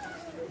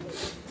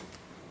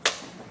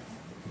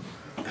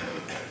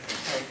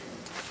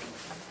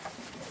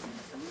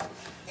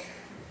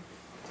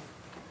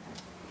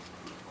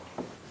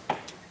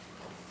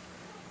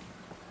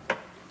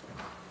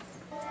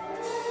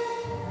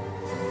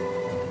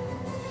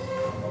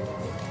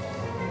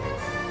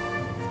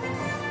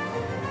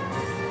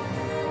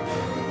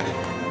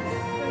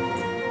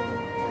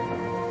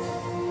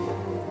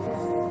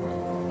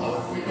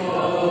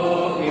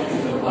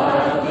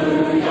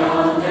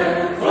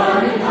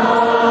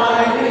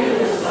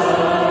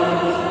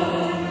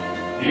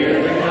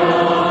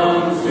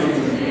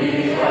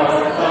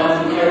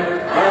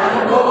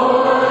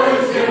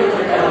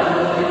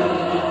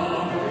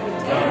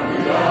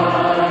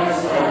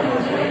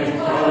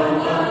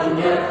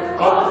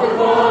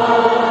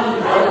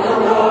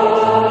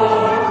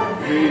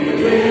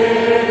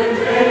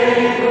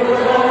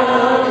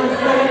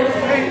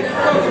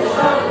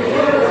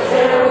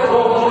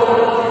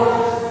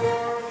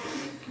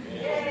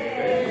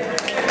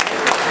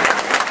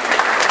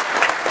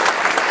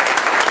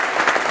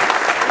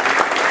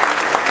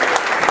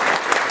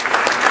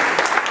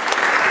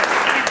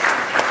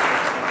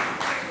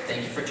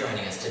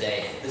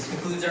 This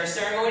concludes our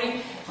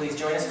ceremony. Please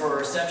join us for a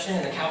reception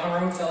in the Calvin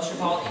Room Fellowship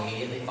Hall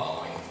immediately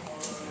following.